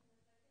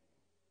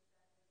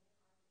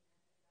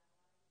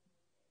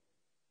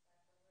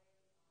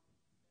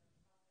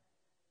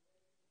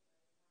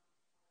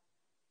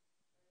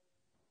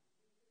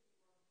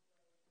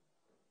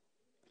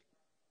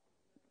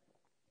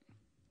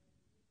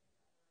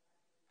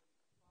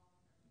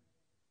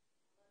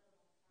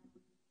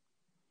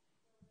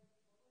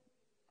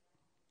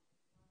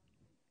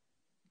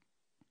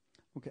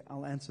 Okay,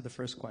 I'll answer the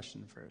first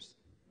question first,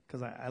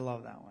 because I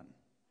love that one.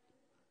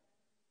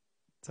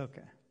 It's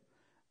okay.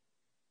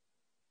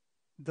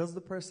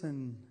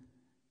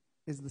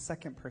 Is the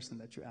second person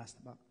that you asked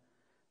about,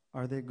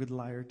 are they a good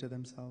liar to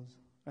themselves?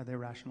 Are they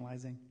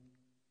rationalizing?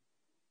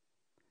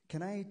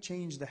 can I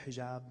change the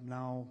hijab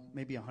now,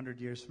 maybe 100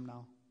 years from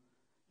now?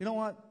 You know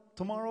what?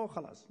 Tomorrow,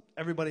 khalas,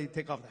 everybody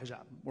take off the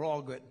hijab. We're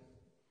all good.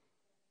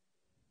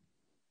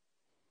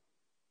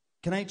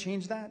 Can I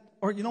change that?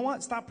 Or you know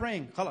what? Stop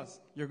praying. Khalas,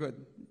 you're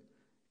good.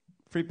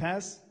 Free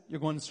pass, you're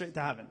going straight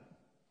to heaven.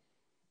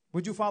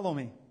 Would you follow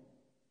me?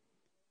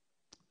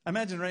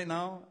 Imagine right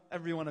now,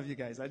 every one of you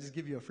guys, I just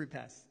give you a free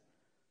pass.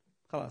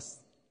 Khalas.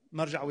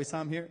 Marja'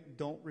 Wissam here.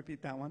 Don't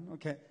repeat that one.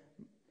 Okay.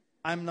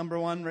 I'm number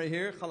one right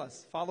here.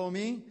 Khalas. Follow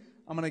me.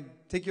 I'm going to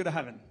take you to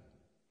heaven.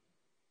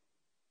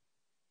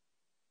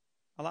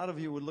 A lot of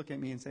you would look at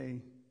me and say,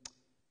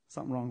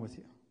 something wrong with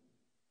you.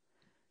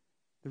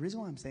 The reason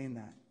why I'm saying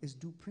that is,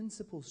 do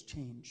principles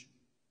change?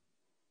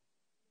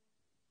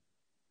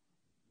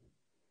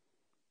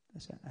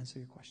 That's to answer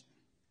your question.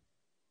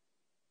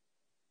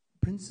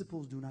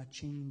 Principles do not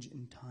change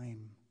in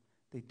time.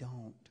 They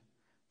don't.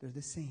 They're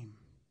the same.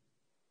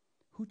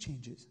 Who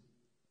changes?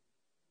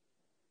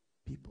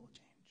 People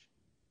change.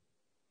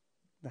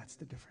 That's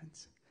the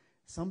difference.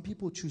 Some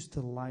people choose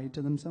to lie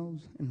to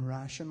themselves and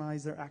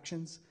rationalize their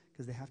actions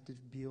because they have to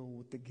deal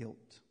with the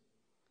guilt.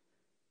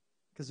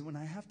 Because when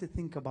I have to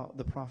think about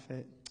the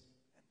Prophet,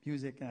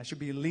 music, and I should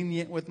be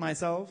lenient with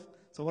myself,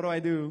 so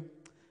what do?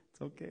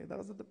 It's okay. That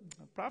was the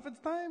Prophet's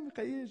time.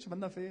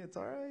 It's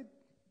all right.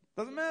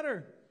 Doesn't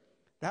matter.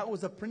 That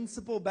was a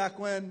principle back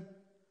when?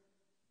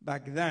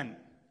 Back then.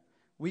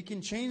 We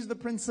can change the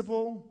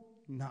principle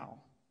now.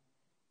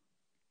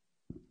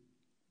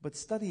 But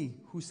study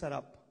who set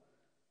up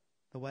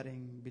the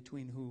wedding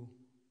between who?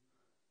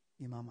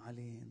 Imam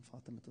Ali and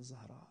Fatima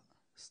al-Zahra.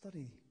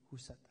 Study who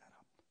set that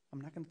up. I'm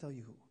not going to tell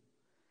you who.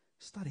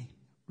 Study,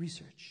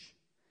 research.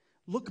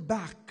 Look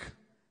back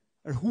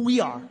at who we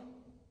are.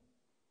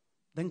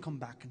 Then come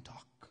back and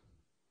talk.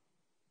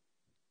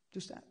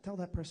 Just tell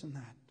that person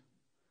that.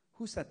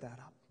 Who set that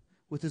up?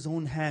 With his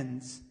own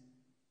hands.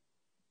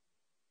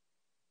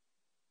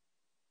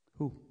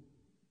 Who?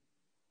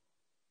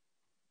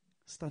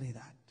 Study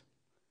that.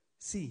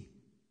 See.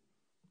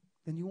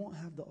 Then you won't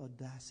have the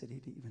audacity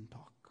to even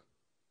talk.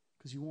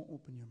 Because you won't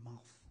open your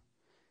mouth.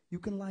 You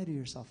can lie to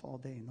yourself all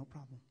day, no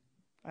problem.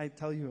 I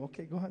tell you,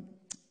 okay, go ahead.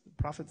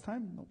 Prophet's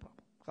time, no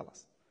problem.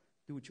 Khalas.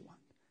 Do what you want.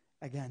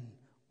 Again,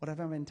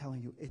 whatever I've been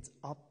telling you, it's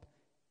up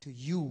to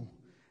you.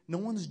 No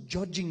one's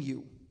judging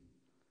you.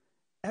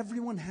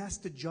 Everyone has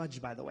to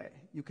judge, by the way.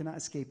 You cannot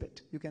escape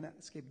it. You cannot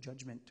escape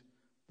judgment.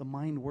 The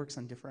mind works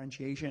on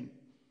differentiation.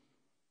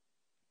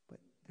 But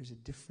there's a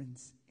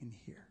difference in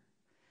here.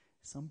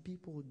 Some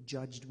people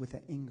judged with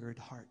an angered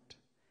heart.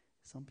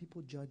 Some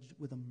people judged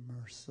with a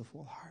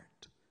merciful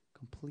heart.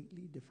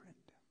 Completely different.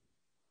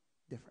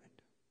 Different.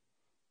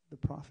 The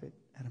Prophet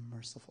had a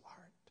merciful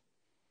heart.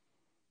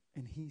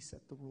 And he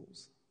set the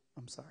rules.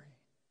 I'm sorry,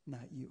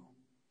 not you.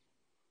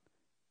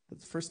 But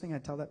the first thing I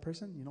tell that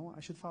person, you know what,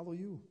 I should follow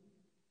you.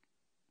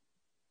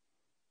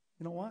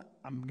 You know what?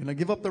 I'm going to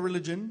give up the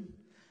religion.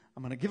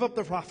 I'm going to give up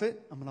the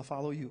Prophet. I'm going to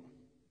follow you.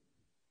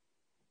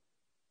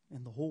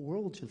 And the whole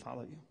world should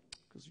follow you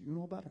because you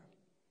know better.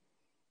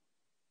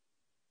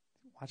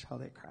 Watch how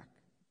they crack.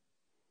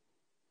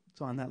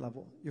 So on that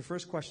level, your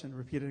first question,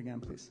 repeat it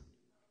again, please.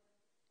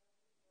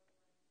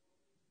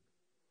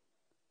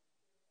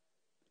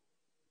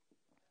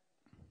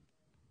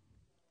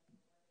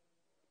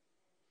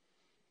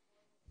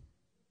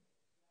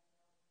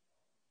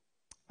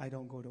 I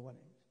don't go to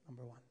weddings,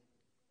 number one.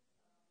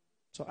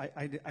 So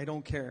I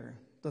don't care.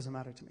 Doesn't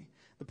matter to me.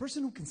 The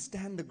person who can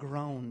stand the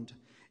ground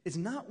is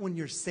not when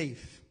you're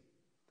safe.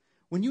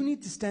 When you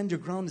need to stand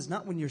your ground is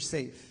not when you're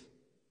safe.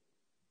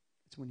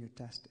 It's when you're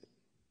tested.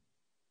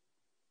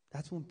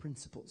 That's when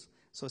principles.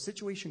 So a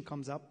situation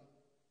comes up,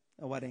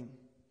 a wedding.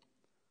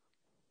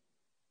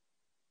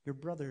 Your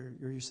brother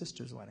or your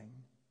sister's wedding,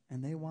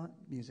 and they want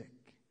music.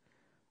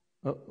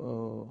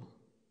 Uh-oh.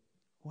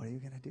 What are you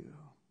going to do?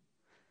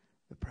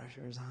 The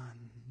pressure is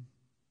on.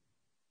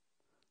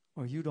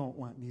 Or you don't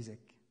want music,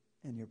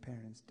 and your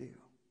parents do.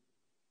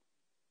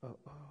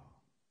 Uh-oh.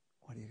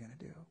 What are you going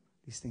to do?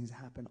 These things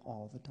happen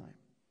all the time.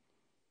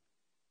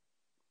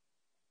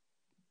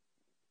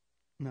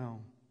 Now,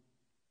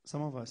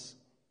 some of us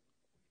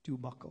do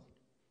buckle.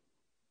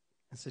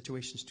 The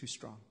situation's too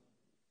strong.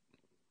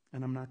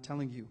 And I'm not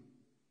telling you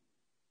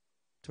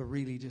to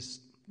really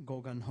just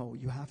go gung-ho.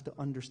 You have to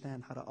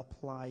understand how to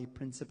apply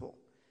principle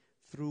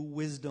through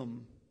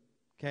wisdom.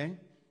 Okay?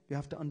 You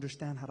have to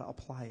understand how to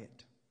apply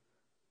it.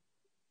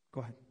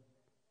 Go ahead.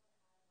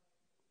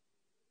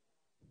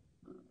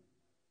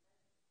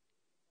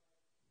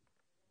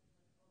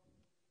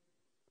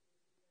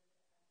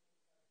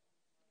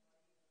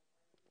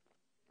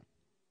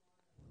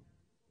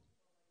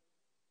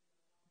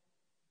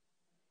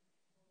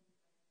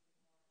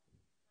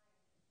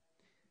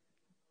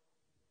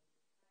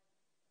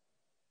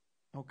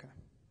 Okay.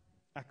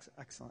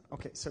 Excellent.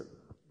 Okay, so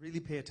really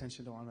pay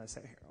attention to what I'm going to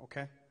say here,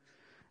 okay?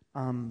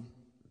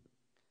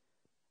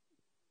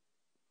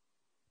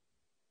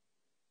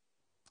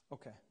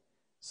 Okay,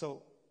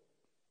 so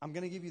I'm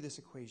going to give you this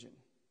equation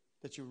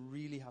that you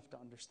really have to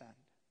understand.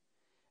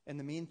 And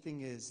the main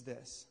thing is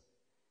this.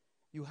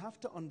 you have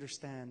to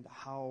understand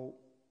how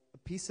a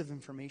piece of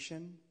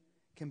information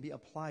can be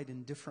applied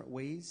in different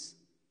ways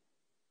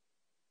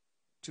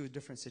to a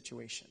different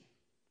situation.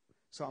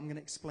 So I'm going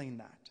to explain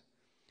that.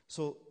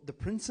 So the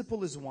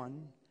principle is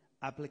one,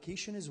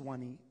 application is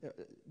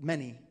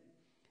many,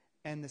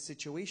 and the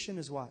situation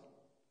is what?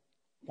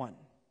 One.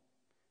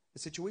 The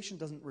situation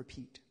doesn't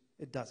repeat.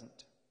 It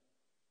doesn't.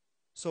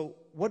 So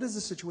what does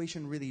the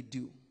situation really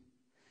do?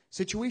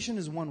 Situation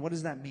is one. What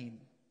does that mean?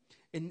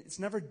 And it's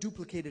never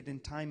duplicated in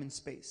time and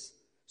space.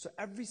 So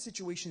every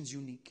situation is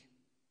unique.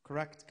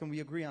 Correct? Can we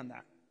agree on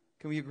that?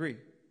 Can we agree?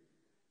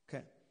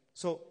 Okay.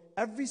 So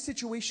every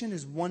situation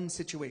is one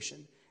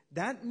situation.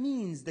 That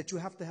means that you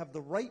have to have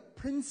the right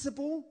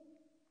principle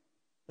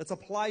that's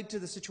applied to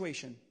the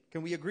situation.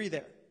 Can we agree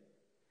there?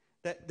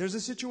 That there's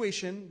a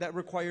situation that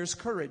requires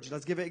courage.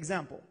 Let's give an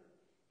example.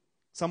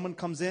 Someone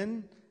comes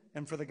in,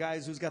 and for the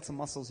guys who's got some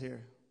muscles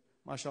here,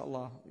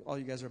 mashallah, all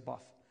you guys are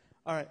buff.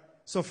 All right,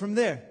 so from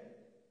there,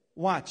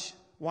 watch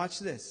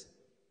this.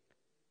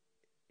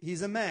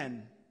 He's a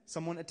man.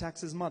 Someone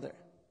attacks his mother.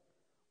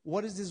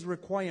 What is his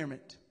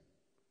requirement?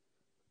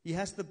 He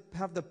has to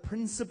have the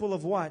principle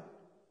of what?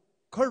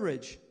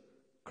 Courage.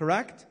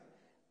 Correct?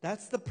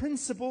 That's the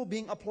principle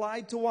being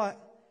applied to what?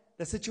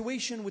 The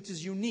situation which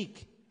is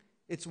unique.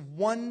 It's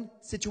one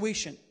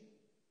situation.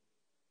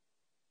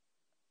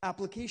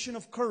 Application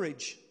of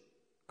courage.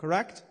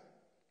 Correct?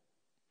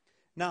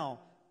 Now,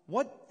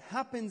 what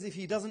happens if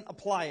he doesn't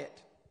apply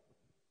it?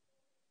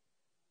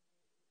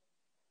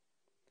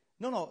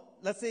 No.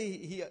 Let's say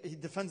he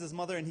defends his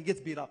mother and he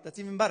gets beat up. That's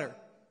even better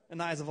in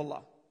the eyes of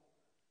Allah.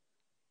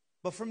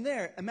 But from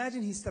there,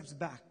 imagine he steps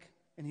back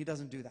and he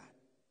doesn't do that.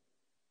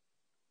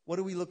 What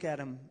do we look at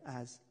him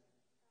as?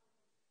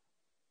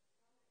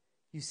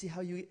 You see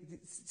how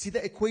see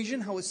the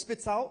equation, how it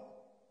spits out?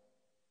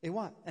 A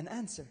what? An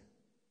answer.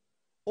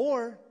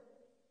 Or,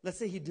 let's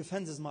say he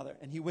defends his mother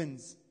and he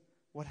wins.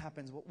 What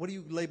happens? What do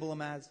you label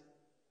him as?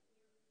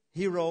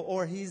 Hero.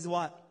 Or he's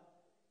what?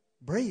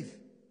 Brave.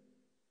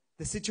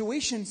 The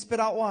situation spit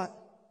out what?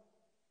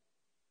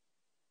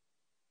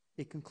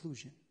 A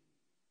conclusion.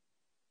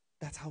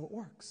 That's how it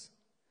works.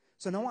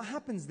 So now what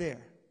happens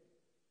there?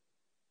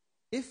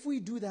 If we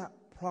do that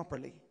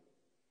properly,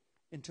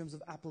 in terms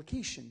of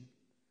application,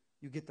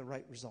 you get the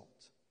right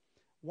result.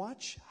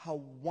 Watch how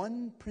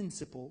one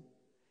principle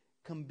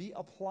can be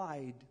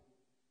applied,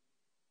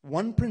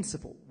 one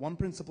principle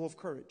of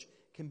courage,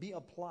 can be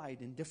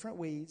applied in different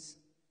ways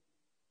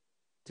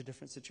to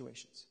different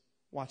situations.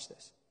 Watch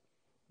this.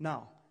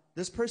 Now,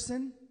 this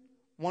person,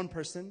 one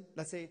person,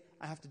 let's say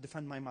I have to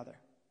defend my mother,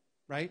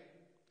 right?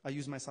 I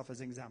use myself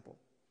as an example.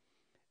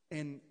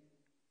 And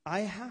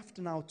I have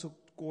to now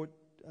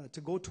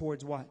to go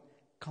towards what?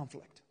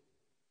 Conflict.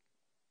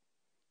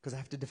 Because I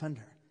have to defend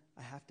her.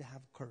 I have to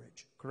have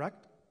courage.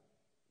 Correct?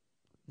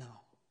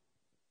 Now.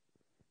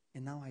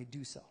 And now I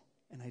do so.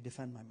 And I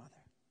defend my mother.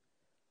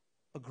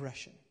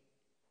 Aggression.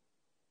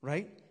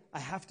 Right? I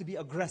have to be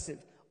aggressive.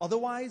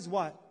 Otherwise,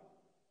 what?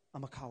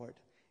 I'm a coward.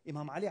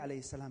 Imam Ali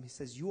alayhi salam, he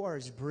says, you are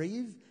as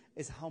brave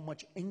as how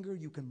much anger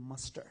you can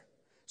muster.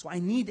 So I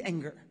need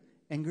anger.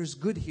 Anger is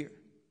good here.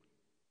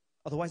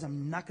 Otherwise,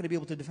 I'm not going to be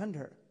able to defend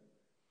her.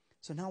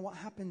 So now what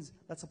happens?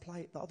 Let's apply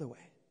it the other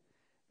way.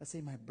 Let's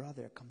say my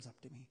brother comes up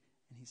to me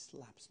and he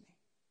slaps me.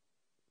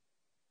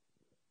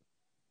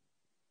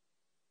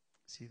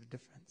 See the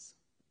difference?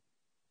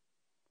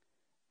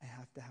 I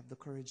have to have the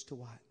courage to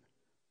what?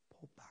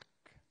 Pull back.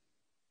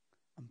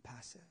 I'm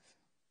passive.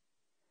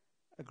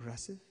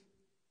 Aggressive.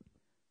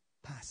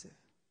 Passive.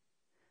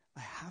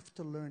 I have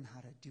to learn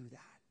how to do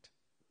that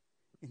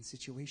in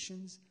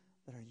situations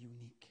that are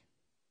unique.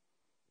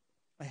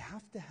 I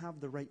have to have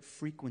the right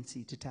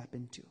frequency to tap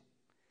into.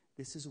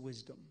 This is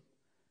wisdom.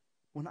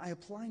 When I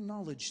apply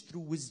knowledge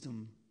through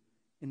wisdom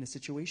in a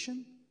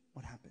situation,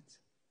 what happens?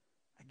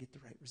 I get the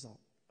right result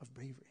of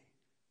bravery,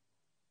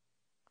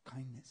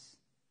 kindness,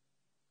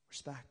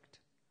 respect.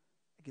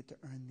 I get to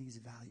earn these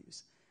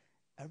values.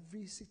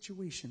 Every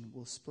situation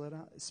will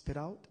spit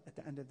out at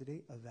the end of the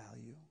day a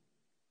value.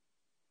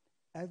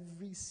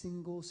 Every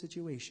single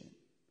situation,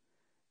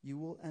 you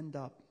will end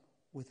up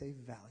with a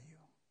value.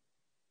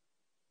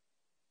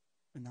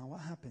 And now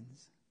what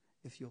happens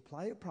if you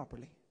apply it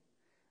properly?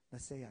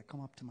 Let's say I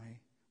come up to my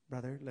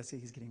brother, let's say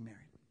he's getting married.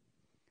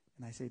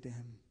 And I say to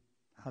him,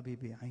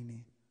 Habibi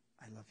Aini,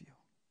 I love you.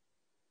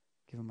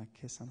 Give him a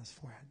kiss on his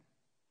forehead.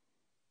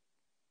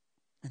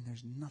 And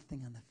there's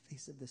nothing on the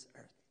face of this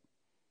earth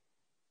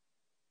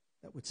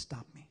that would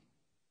stop me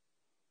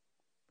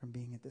from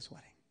being at this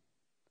wedding,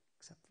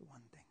 except for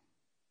one thing.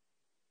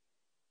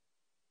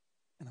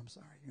 And I'm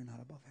sorry, you're not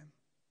above him.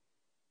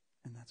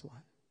 And that's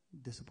what?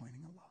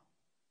 Disappointing Allah.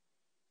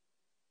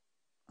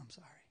 I'm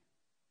sorry.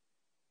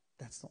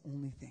 That's the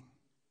only thing.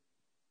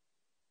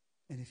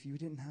 And if you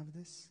didn't have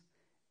this,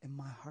 in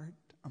my heart,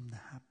 I'm the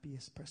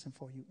happiest person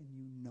for you, and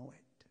you know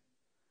it.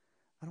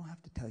 I don't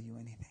have to tell you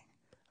anything.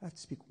 I have to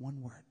speak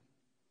one word.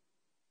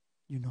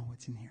 You know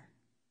what's in here.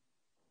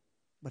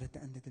 But at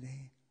the end of the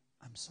day,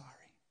 I'm sorry.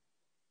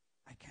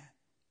 I can't.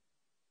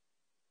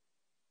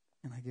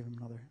 And I give him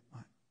another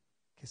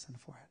kiss on the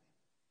forehead.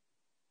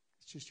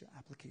 It's just your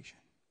application.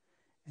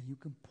 And you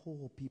can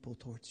pull people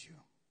towards you.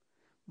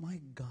 My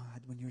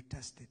God, when you're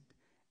tested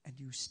and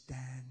you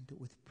stand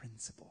with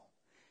principle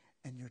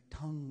and your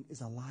tongue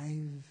is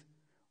alive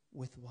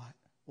with what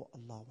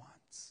Allah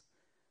wants.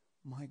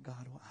 My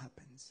God, what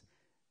happens?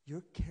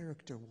 Your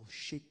character will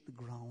shake the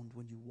ground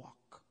when you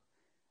walk.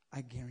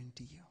 I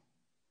guarantee you.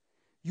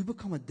 You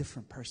become a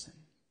different person.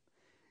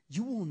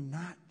 You will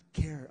not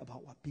care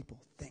about what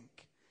people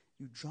think.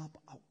 You drop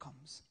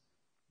outcomes.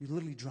 You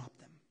literally drop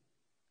them.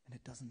 And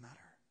it doesn't matter.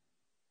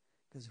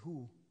 Because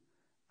who?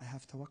 I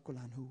have tawakkul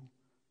on who?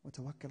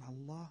 وَتَوَكَّلْ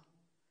عَلَى اللَّهِ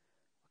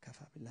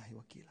وَكَفَى بِاللَّهِ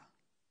وَكِيلًا.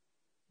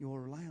 You will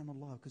rely on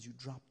Allah because you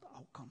drop the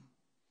outcome.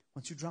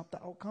 Once you drop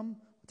the outcome,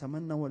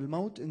 وَتَمَنَّوْا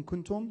الْمَوْتِ إِن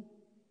كُنْتُمْ.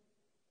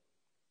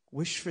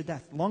 Wish for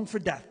death. Long for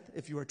death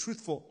if you are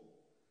truthful.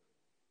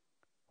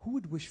 Who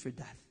would wish for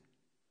death?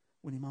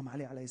 When Imam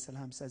Ali alayhi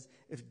salam says,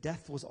 if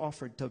death was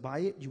offered to buy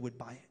it, you would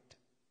buy it.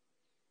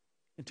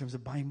 In terms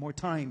of buying more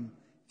time.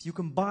 If you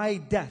can buy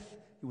death,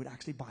 you would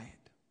actually buy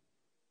it.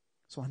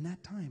 So on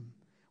that time,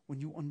 when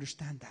you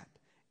understand that,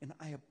 and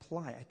I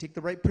take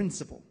the right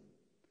principle,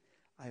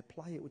 I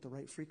apply it with the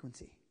right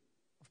frequency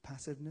of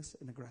passiveness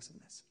and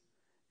aggressiveness.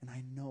 And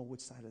I know which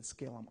side of the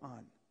scale I'm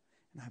on.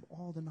 And I have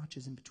all the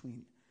notches in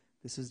between.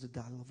 This is the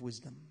dial of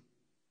wisdom.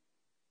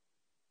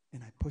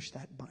 And I push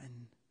that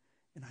button,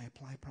 and I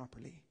apply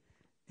properly,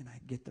 and I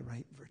get the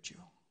right virtue.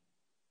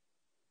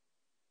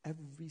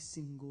 Every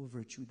single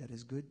virtue that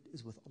is good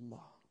is with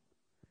Allah.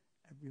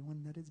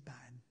 Everyone that is bad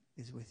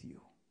is with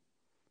you.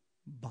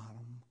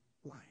 Bottom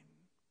line.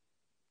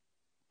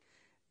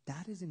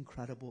 That is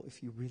incredible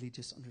if you really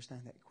just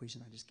understand that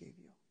equation I just gave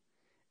you.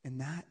 And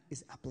that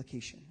is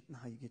application and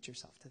how you get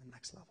yourself to the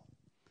next level.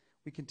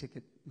 We can take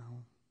it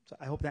now. So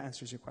I hope that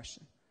answers your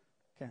question.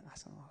 Okay,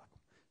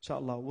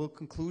 inshallah, we'll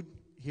conclude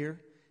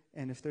here.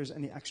 And if there's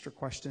any extra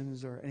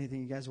questions or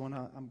anything you guys want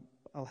to,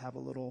 I'll have a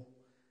little,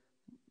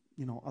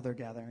 other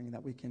gathering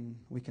that we can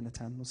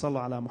attend.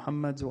 Sallallahu ala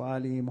Muhammad wa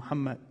ali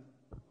Muhammad.